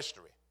the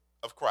mystery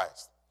of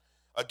Christ.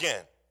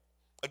 Again,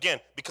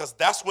 because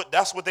that's what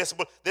they're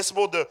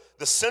supposed to,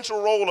 the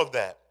central role of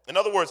that. In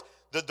other words,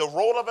 the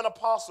role of an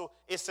apostle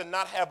is to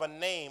not have a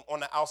name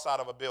on the outside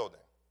of a building.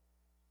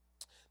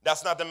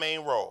 That's not the main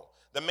role.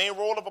 The main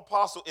role of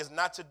apostle is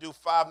not to do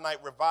 5-night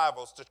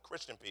revivals to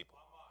Christian people.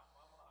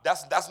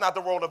 That's not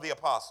the role of the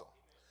apostle.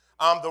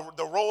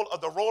 The role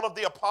of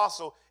the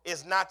apostle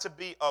is not to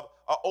be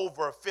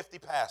over 50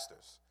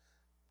 pastors.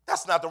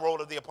 That's not the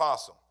role of the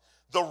apostle.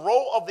 The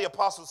role of the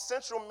apostle,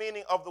 central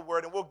meaning of the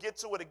word, and we'll get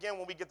to it again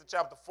when we get to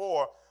chapter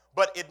 4,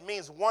 but it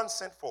means one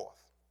sent forth.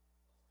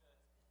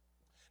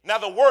 Now,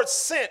 the word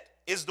sent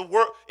is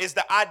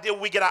the idea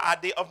we get our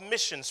idea of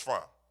missions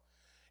from.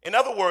 In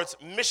other words,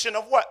 mission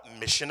of what?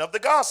 Mission of the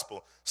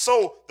gospel.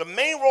 So the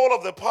main role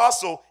of the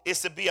apostle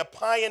is to be a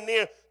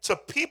pioneer to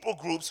people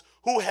groups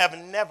who have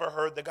never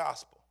heard the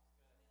gospel.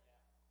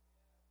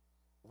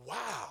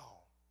 Wow.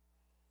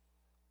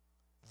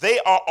 They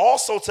are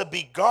also to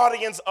be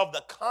guardians of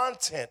the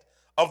content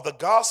of the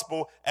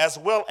gospel, as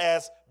well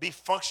as be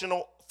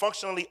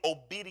functionally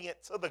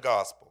obedient to the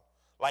gospel,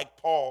 like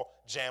Paul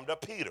jammed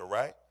up Peter,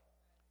 right?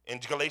 In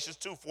Galatians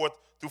 2,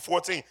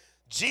 4-14.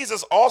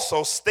 Jesus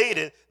also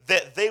stated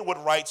that they would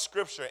write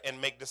scripture and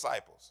make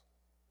disciples.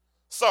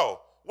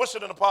 So, what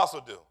should an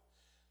apostle do?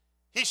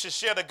 He should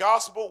share the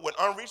gospel with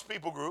unreached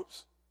people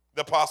groups.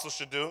 The apostles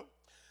should do.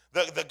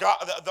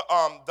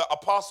 The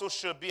apostle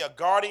should be a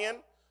guardian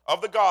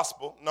of the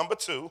gospel. Number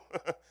two.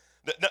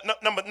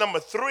 Number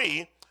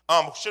three,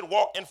 should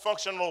walk in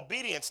functional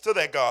obedience to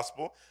that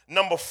gospel.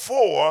 Number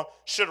four,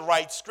 should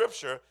write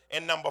scripture.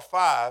 And number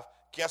five,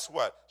 guess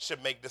what?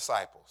 Should make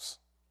disciples.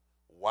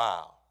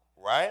 Wow,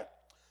 right?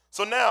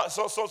 So now,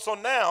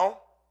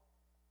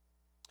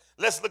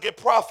 let's look at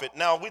prophet.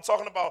 Now we're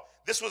talking about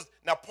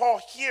Paul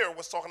here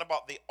was talking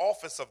about the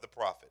office of the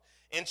prophet.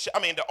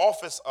 The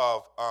office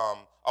of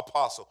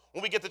apostle.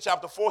 When we get to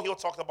chapter 4, he'll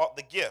talk about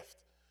the gift.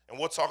 And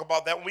we'll talk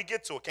about that when we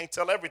get to it. Can't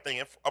tell everything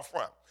up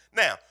front.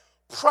 Now,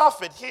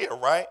 prophet here,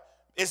 right,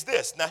 is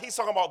this. Now, he's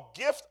talking about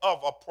gift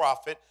of a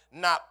prophet,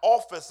 not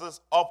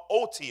offices of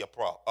OT, a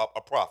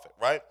prophet,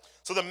 right?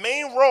 So the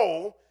main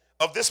role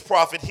of this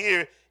prophet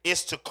here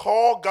is to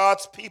call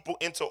God's people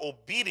into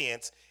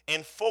obedience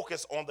and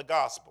focus on the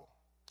gospel.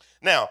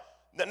 Now,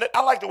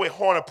 I like the way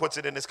Horner puts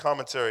it in his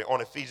commentary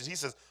on Ephesians. He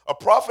says, a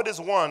prophet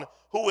is one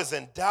who is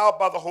endowed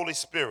by the Holy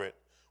Spirit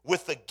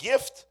with the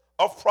gift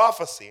of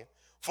prophecy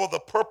for the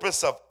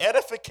purpose of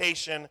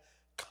edification,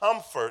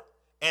 comfort,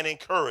 and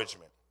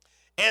encouragement,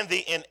 and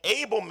the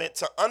enablement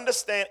to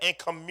understand and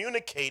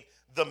communicate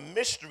the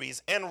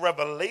mysteries and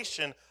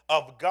revelation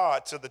of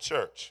God to the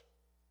church.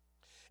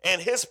 And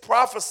his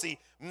prophecy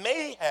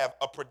may have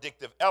a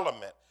predictive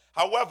element.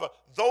 However,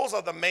 those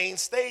are the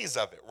mainstays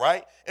of it,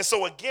 right? And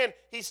so again,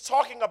 he's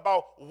talking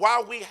about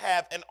why we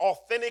have an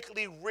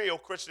authentically real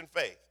Christian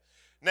faith.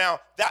 Now,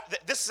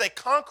 this is a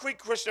concrete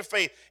Christian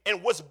faith,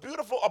 and what's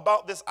beautiful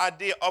about this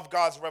idea of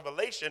God's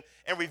revelation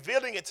and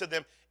revealing it to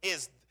them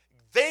is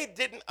they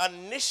didn't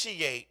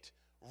initiate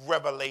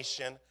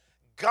revelation.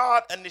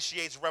 God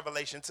initiates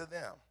revelation to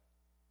them.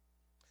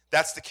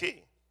 That's the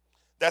key.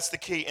 That's the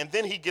key. And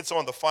then he gets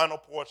on the final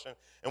portion,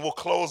 and we'll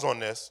close on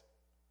this.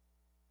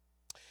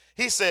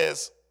 He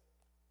says,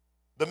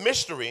 the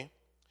mystery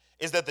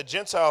is that the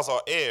Gentiles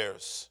are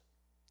heirs,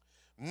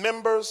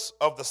 members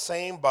of the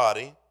same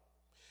body,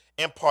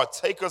 and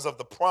partakers of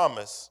the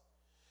promise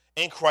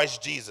in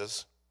Christ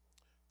Jesus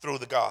through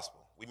the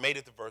gospel. We made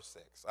it to verse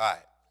 6. All right.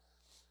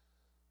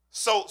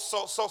 So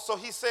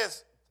he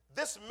says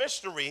this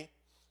mystery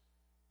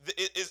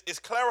is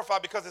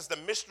clarified because it's the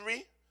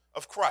mystery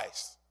of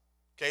Christ.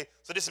 Okay?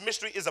 So this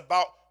mystery is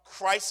about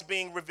Christ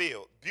being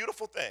revealed.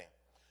 Beautiful thing.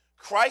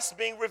 Christ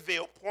being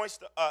revealed points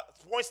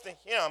to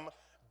him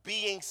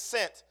being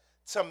sent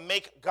to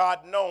make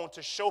God known,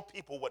 to show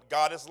people what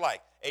God is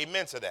like.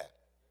 Amen to that.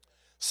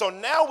 So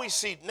now we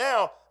see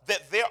now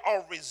that there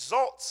are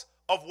results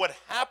of what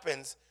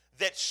happens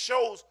that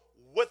shows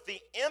what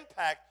the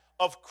impact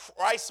of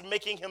Christ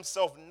making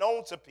himself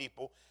known to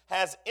people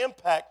has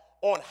impact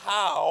on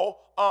how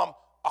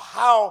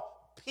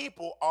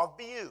people are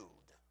viewed.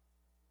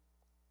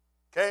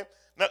 Okay?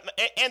 Now,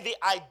 and the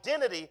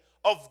identity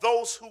of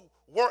those who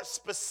weren't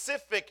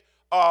specifically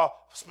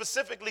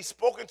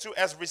spoken to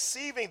as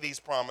receiving these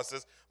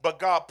promises, but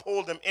God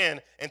pulled them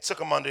in and took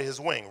them under his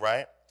wing,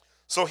 right?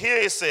 So here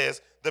it says,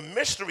 the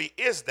mystery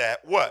is that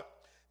what?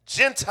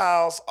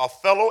 Gentiles are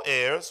fellow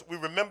heirs. We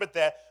remembered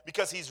that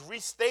because he's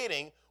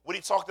restating what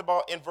he talked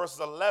about in verses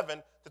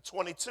 11 to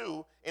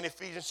 22 in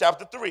Ephesians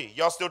chapter 3.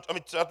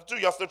 Chapter 2,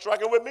 y'all still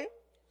tracking with me?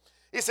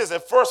 He says,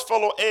 at first,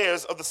 fellow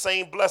heirs of the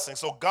same blessing.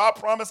 So God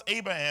promised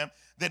Abraham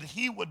that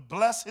he would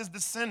bless his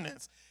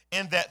descendants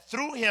and that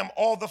through him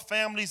all the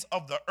families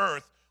of the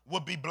earth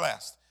would be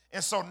blessed.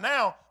 And so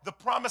now the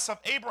promise of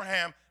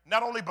Abraham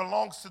not only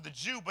belongs to the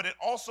Jew, but it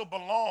also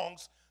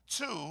belongs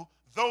to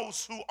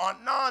those who are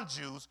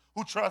non-Jews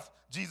who trust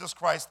Jesus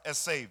Christ as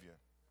Savior.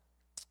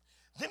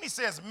 Then he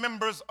says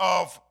members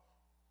of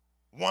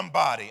one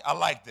body. I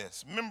like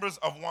this. Members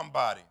of one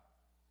body.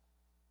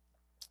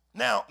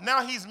 Now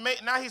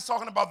he's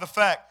talking about the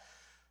fact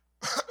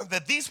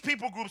that these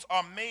people groups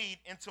are made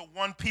into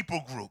one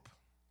people group,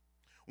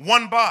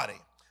 one body.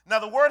 Now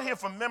the word here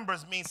for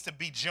members means to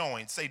be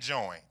joined. Say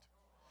joined.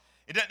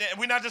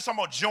 We're not just talking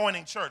about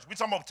joining church. We're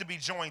talking about to be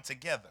joined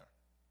together.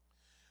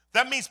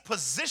 That means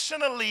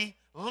positionally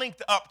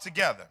linked up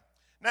together.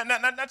 Now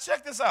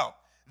check this out.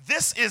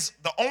 This is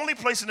the only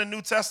place in the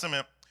New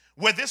Testament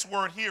where this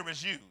word here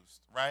is used,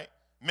 right?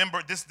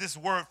 Remember this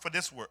word for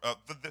this word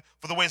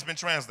for the way it's been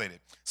translated.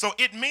 So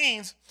it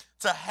means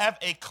to have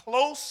a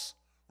close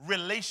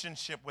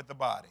relationship with the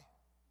body.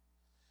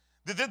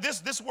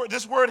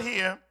 This word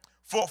here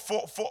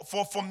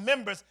for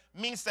members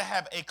means to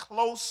have a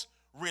close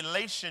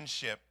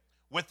relationship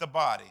with the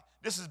body.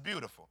 This is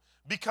beautiful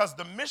because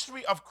the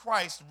mystery of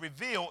Christ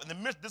revealed,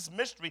 and this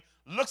mystery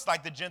looks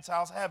like the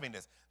Gentiles having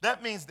this.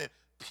 That means that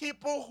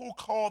people who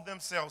call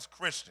themselves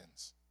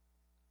Christians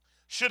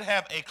should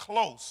have a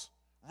close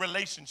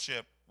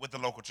relationship with the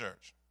local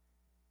church.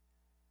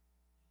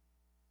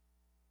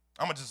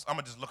 I'm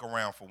gonna just look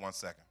around for 1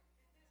 second.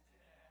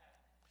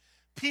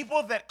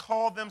 People that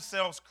call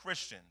themselves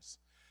Christians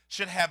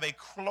should have a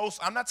close,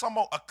 I'm not talking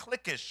about a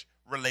cliquish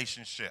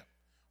relationship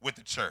with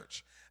the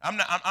church. I'm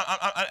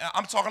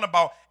talking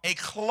about a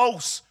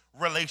close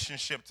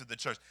relationship to the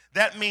church.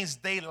 That means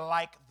they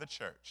like the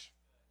church.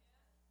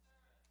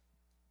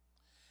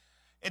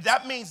 And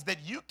that means that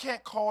you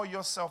can't call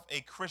yourself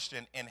a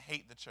Christian and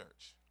hate the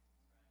church.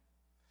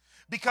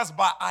 Because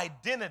by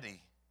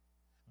identity,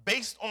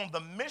 based on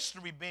the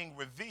mystery being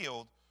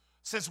revealed,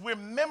 since we're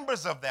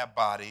members of that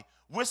body,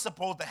 we're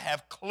supposed to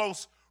have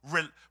close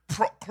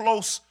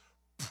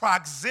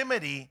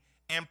proximity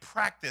and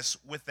practice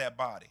with that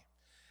body.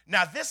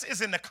 Now, this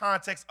is in the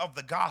context of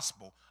the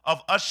gospel,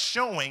 of us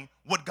showing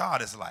what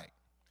God is like.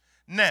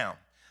 Now,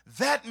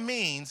 that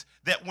means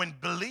that when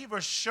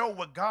believers show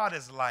what God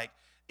is like,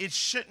 it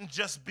shouldn't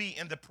just be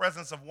in the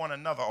presence of one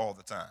another all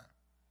the time.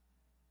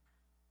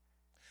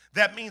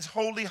 That means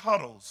holy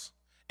huddles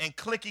and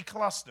clicky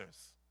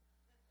clusters.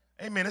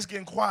 Amen. It's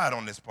getting quiet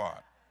on this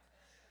part.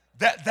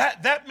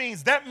 That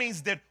means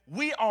that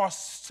we are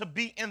to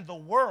be in the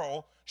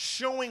world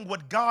showing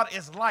what God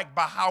is like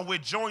by how we're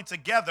joined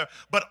together,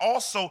 but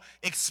also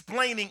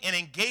explaining and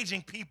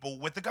engaging people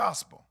with the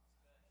gospel.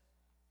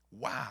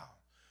 Wow.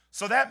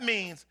 So that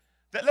means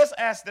that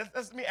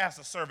let me ask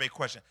a survey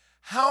question.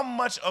 How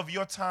much of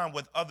your time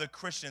with other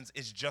Christians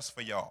is just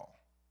for y'all?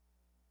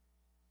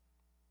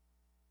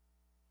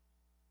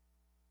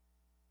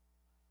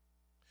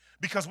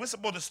 Because we're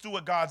supposed to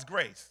steward God's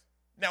grace.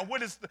 Now,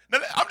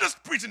 I'm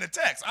just preaching the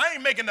text. I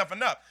ain't making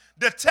nothing up.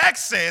 The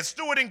text says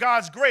stewarding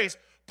God's grace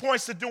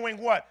points to doing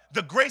what?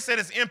 The grace that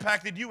has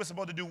impacted you is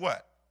supposed to do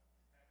what?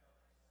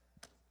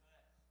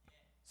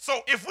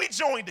 So if we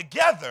join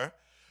together,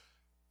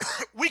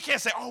 we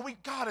can't say, oh,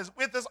 God is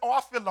with us. Oh,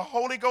 I feel the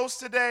Holy Ghost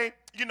today.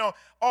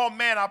 Oh,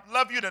 man, I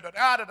love you,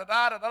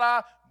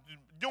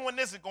 doing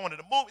this and going to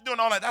the movie, doing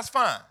all that. That's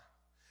fine.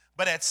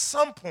 But at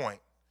some point,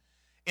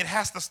 it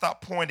has to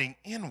stop pointing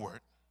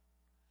inward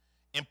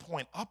and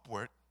point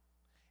upward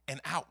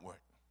and outward.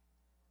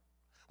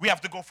 We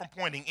have to go from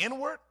pointing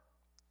inward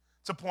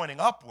to pointing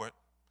upward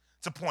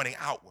to pointing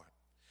outward.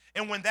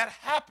 And when that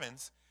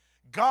happens,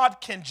 God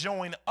can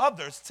join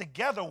others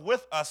together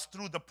with us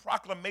through the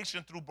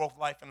proclamation through both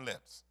life and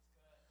lips.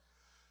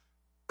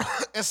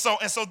 and so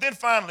then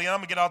finally, and I'm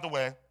going to get out of the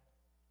way,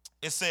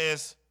 it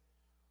says,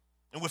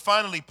 and we're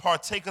finally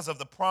partakers of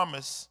the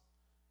promise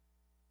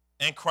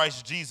in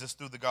Christ Jesus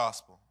through the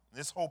gospel.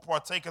 This whole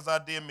partakers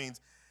idea means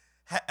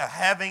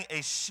having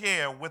a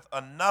share with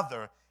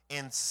another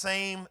in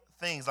same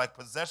things like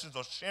possessions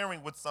or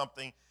sharing with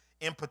something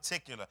in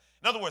particular.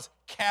 In other words,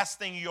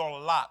 casting your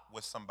lot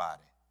with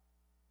somebody.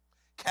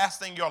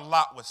 Casting your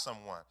lot with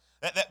someone.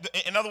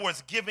 In other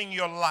words, giving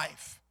your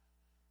life.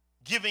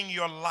 Giving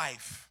your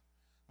life.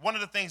 One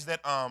of the things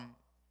that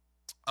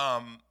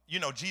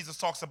Jesus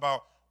talks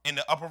about in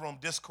the upper room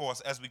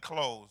discourse as we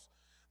close,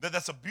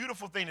 that's a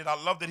beautiful thing that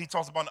I love that he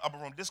talks about in the upper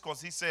room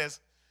discourse. He says,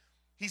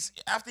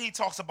 after he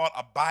talks about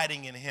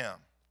abiding in him,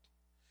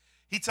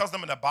 he tells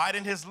them to abide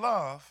in his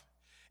love,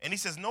 and he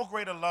says, no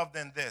greater love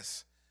than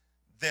this,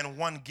 than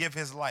one give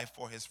his life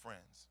for his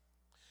friends.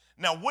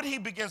 Now, what he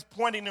begins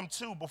pointing them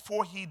to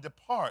before he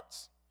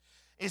departs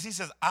is he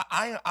says,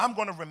 I'm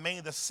going to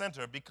remain the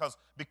center because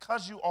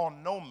you all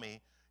know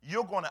me,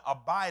 you're going to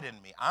abide in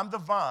me. I'm the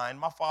vine.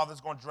 My Father's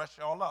going to dress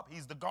you all up.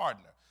 He's the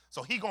gardener.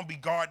 So he's going to be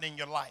gardening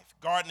your life,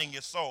 gardening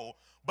your soul.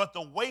 But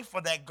the way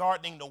for that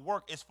gardening to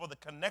work is for the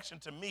connection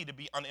to me to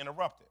be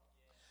uninterrupted.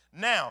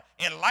 Now,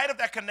 in light of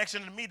that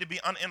connection to me to be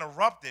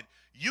uninterrupted,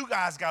 you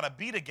guys got to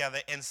be together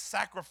and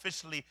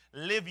sacrificially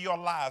live your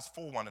lives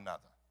for one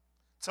another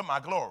to my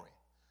glory.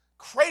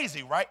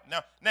 Crazy, right?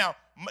 Now,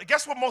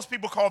 guess what most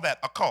people call that?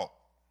 A cult.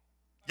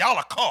 Y'all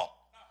a cult.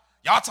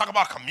 Y'all talk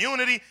about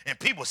community and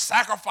people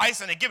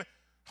sacrificing and giving.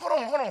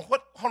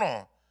 Hold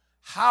on.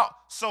 How?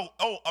 So,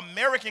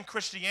 American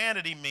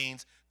Christianity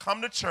means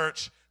come to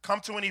church,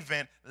 come to an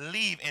event,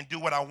 leave, and do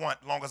what I want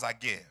as long as I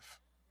give.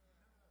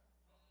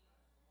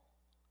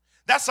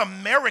 That's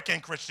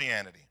American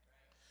Christianity.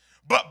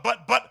 But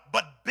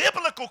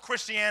biblical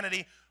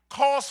Christianity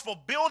calls for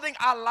building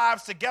our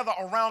lives together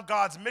around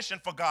God's mission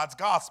for God's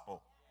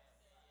gospel.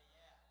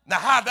 Now,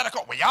 how's that?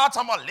 Well, y'all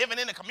talking about living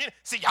in the community.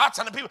 See, y'all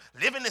telling people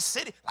live in the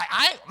city. Like,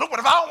 look, what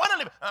if I don't want to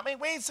live? I mean,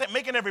 we ain't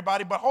making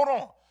everybody, but hold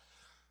on.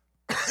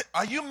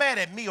 Are you mad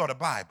at me or the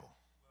Bible?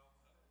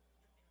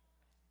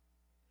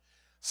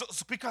 So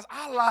because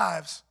our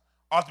lives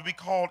are to be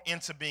called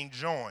into being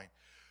joined.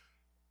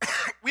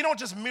 We don't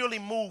just merely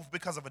move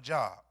because of a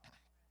job.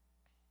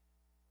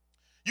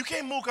 You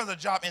can't move because of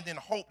a job and then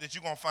hope that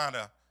you're going to find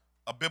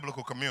a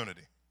biblical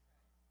community.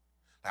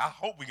 Like, I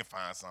hope we can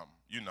find something,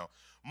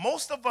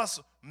 Most of us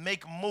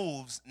make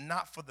moves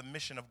not for the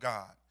mission of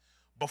God,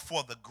 but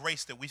for the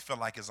grace that we feel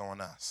like is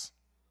on us.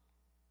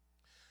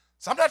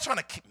 So I'm not trying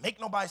to make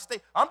nobody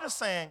stay. I'm just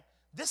saying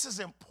this is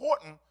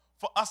important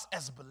for us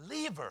as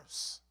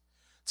believers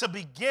to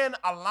begin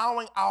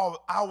allowing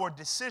our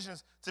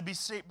decisions to be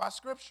shaped by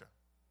Scripture.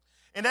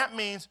 And that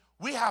means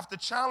we have to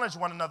challenge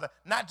one another,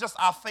 not just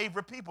our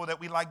favorite people that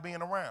we like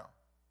being around.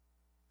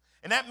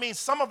 And that means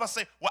some of us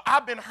say, well,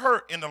 I've been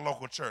hurt in the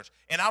local church,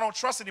 and I don't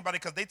trust anybody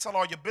because they tell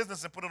all your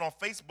business and put it on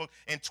Facebook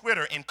and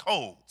Twitter in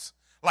codes.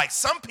 Like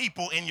some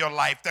people in your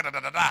life,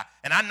 da-da-da-da-da.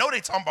 And I know they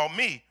talking about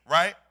me,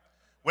 right?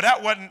 Well,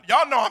 that wasn't,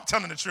 y'all know I'm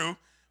telling the truth.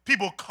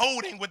 People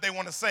coding what they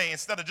want to say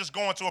instead of just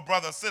going to a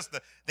brother or sister.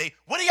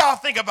 What do y'all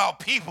think about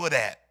people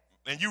that?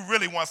 And you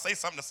really want to say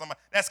something to somebody.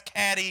 That's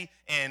catty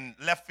and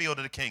left field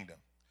of the kingdom.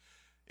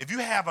 If you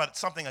have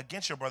something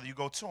against your brother, you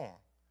go to him.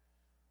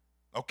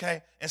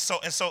 Okay? And so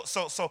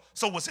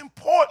what's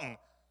important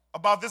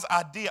about this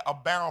idea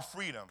of bound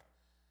freedom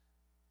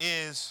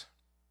is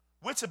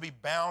we're to be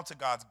bound to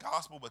God's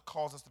gospel, but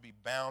calls us to be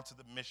bound to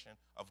the mission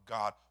of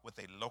God with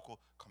a local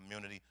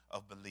community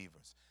of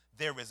believers.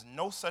 There is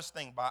no such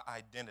thing by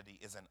identity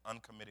as an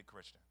uncommitted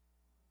Christian.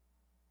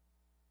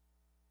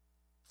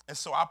 And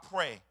so I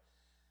pray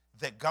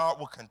that God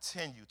will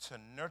continue to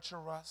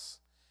nurture us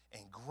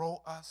and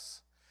grow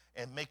us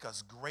and make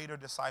us greater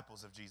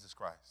disciples of Jesus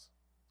Christ,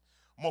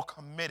 more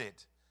committed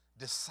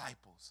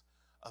disciples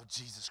of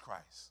Jesus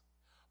Christ,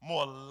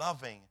 more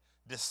loving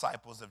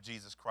disciples of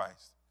Jesus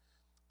Christ,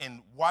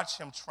 and watch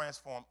him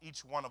transform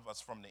each one of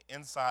us from the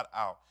inside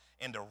out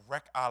and to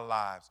wreck our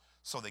lives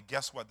so that,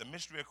 guess what? The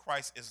mystery of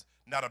Christ is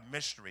not a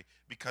mystery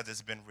because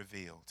it's been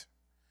revealed.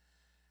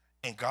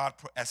 And God,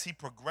 as he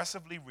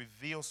progressively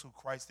reveals who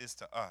Christ is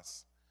to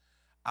us,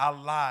 our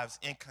lives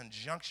in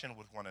conjunction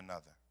with one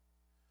another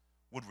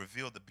would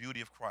reveal the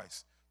beauty of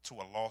Christ to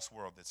a lost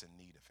world that's in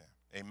need of him.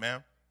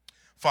 Amen.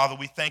 Father,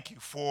 we thank you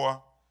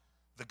for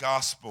the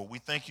gospel. We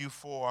thank you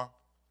for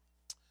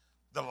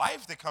the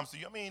life that comes to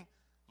you. I mean,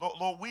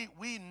 Lord,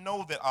 we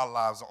know that our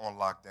lives are on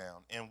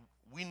lockdown, and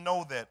we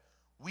know that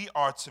we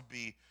are to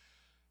be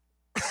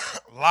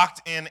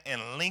locked in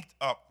and linked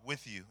up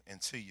with you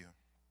and to you.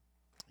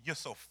 You're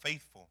so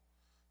faithful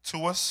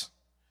to us,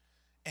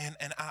 and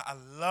I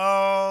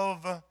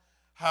love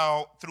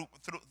how through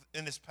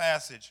in this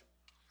passage,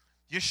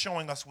 you're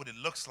showing us what it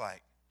looks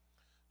like,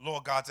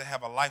 Lord God, to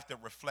have a life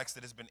that reflects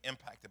that has been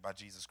impacted by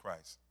Jesus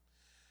Christ.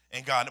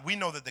 And God, we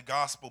know that the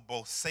gospel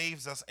both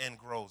saves us and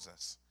grows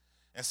us.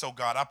 And so,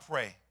 God, I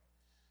pray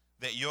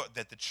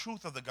that the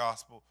truth of the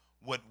gospel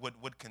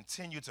would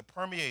continue to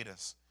permeate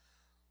us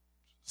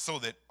so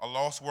that a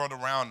lost world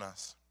around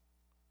us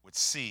would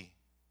see.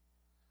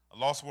 A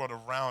lost world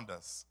around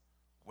us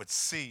would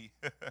see.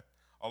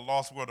 A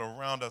lost world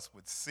around us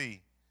would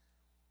see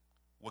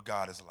what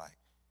God is like.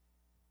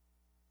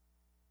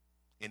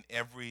 In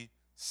every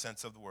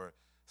sense of the word.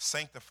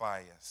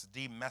 Sanctify us,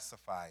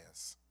 demystify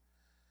us,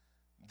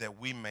 that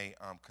we may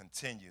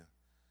continue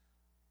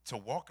to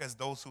walk as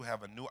those who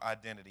have a new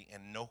identity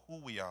and know who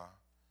we are,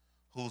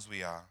 whose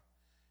we are,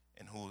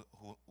 and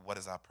what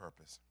is our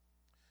purpose.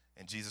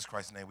 In Jesus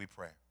Christ's name we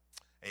pray.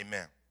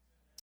 Amen.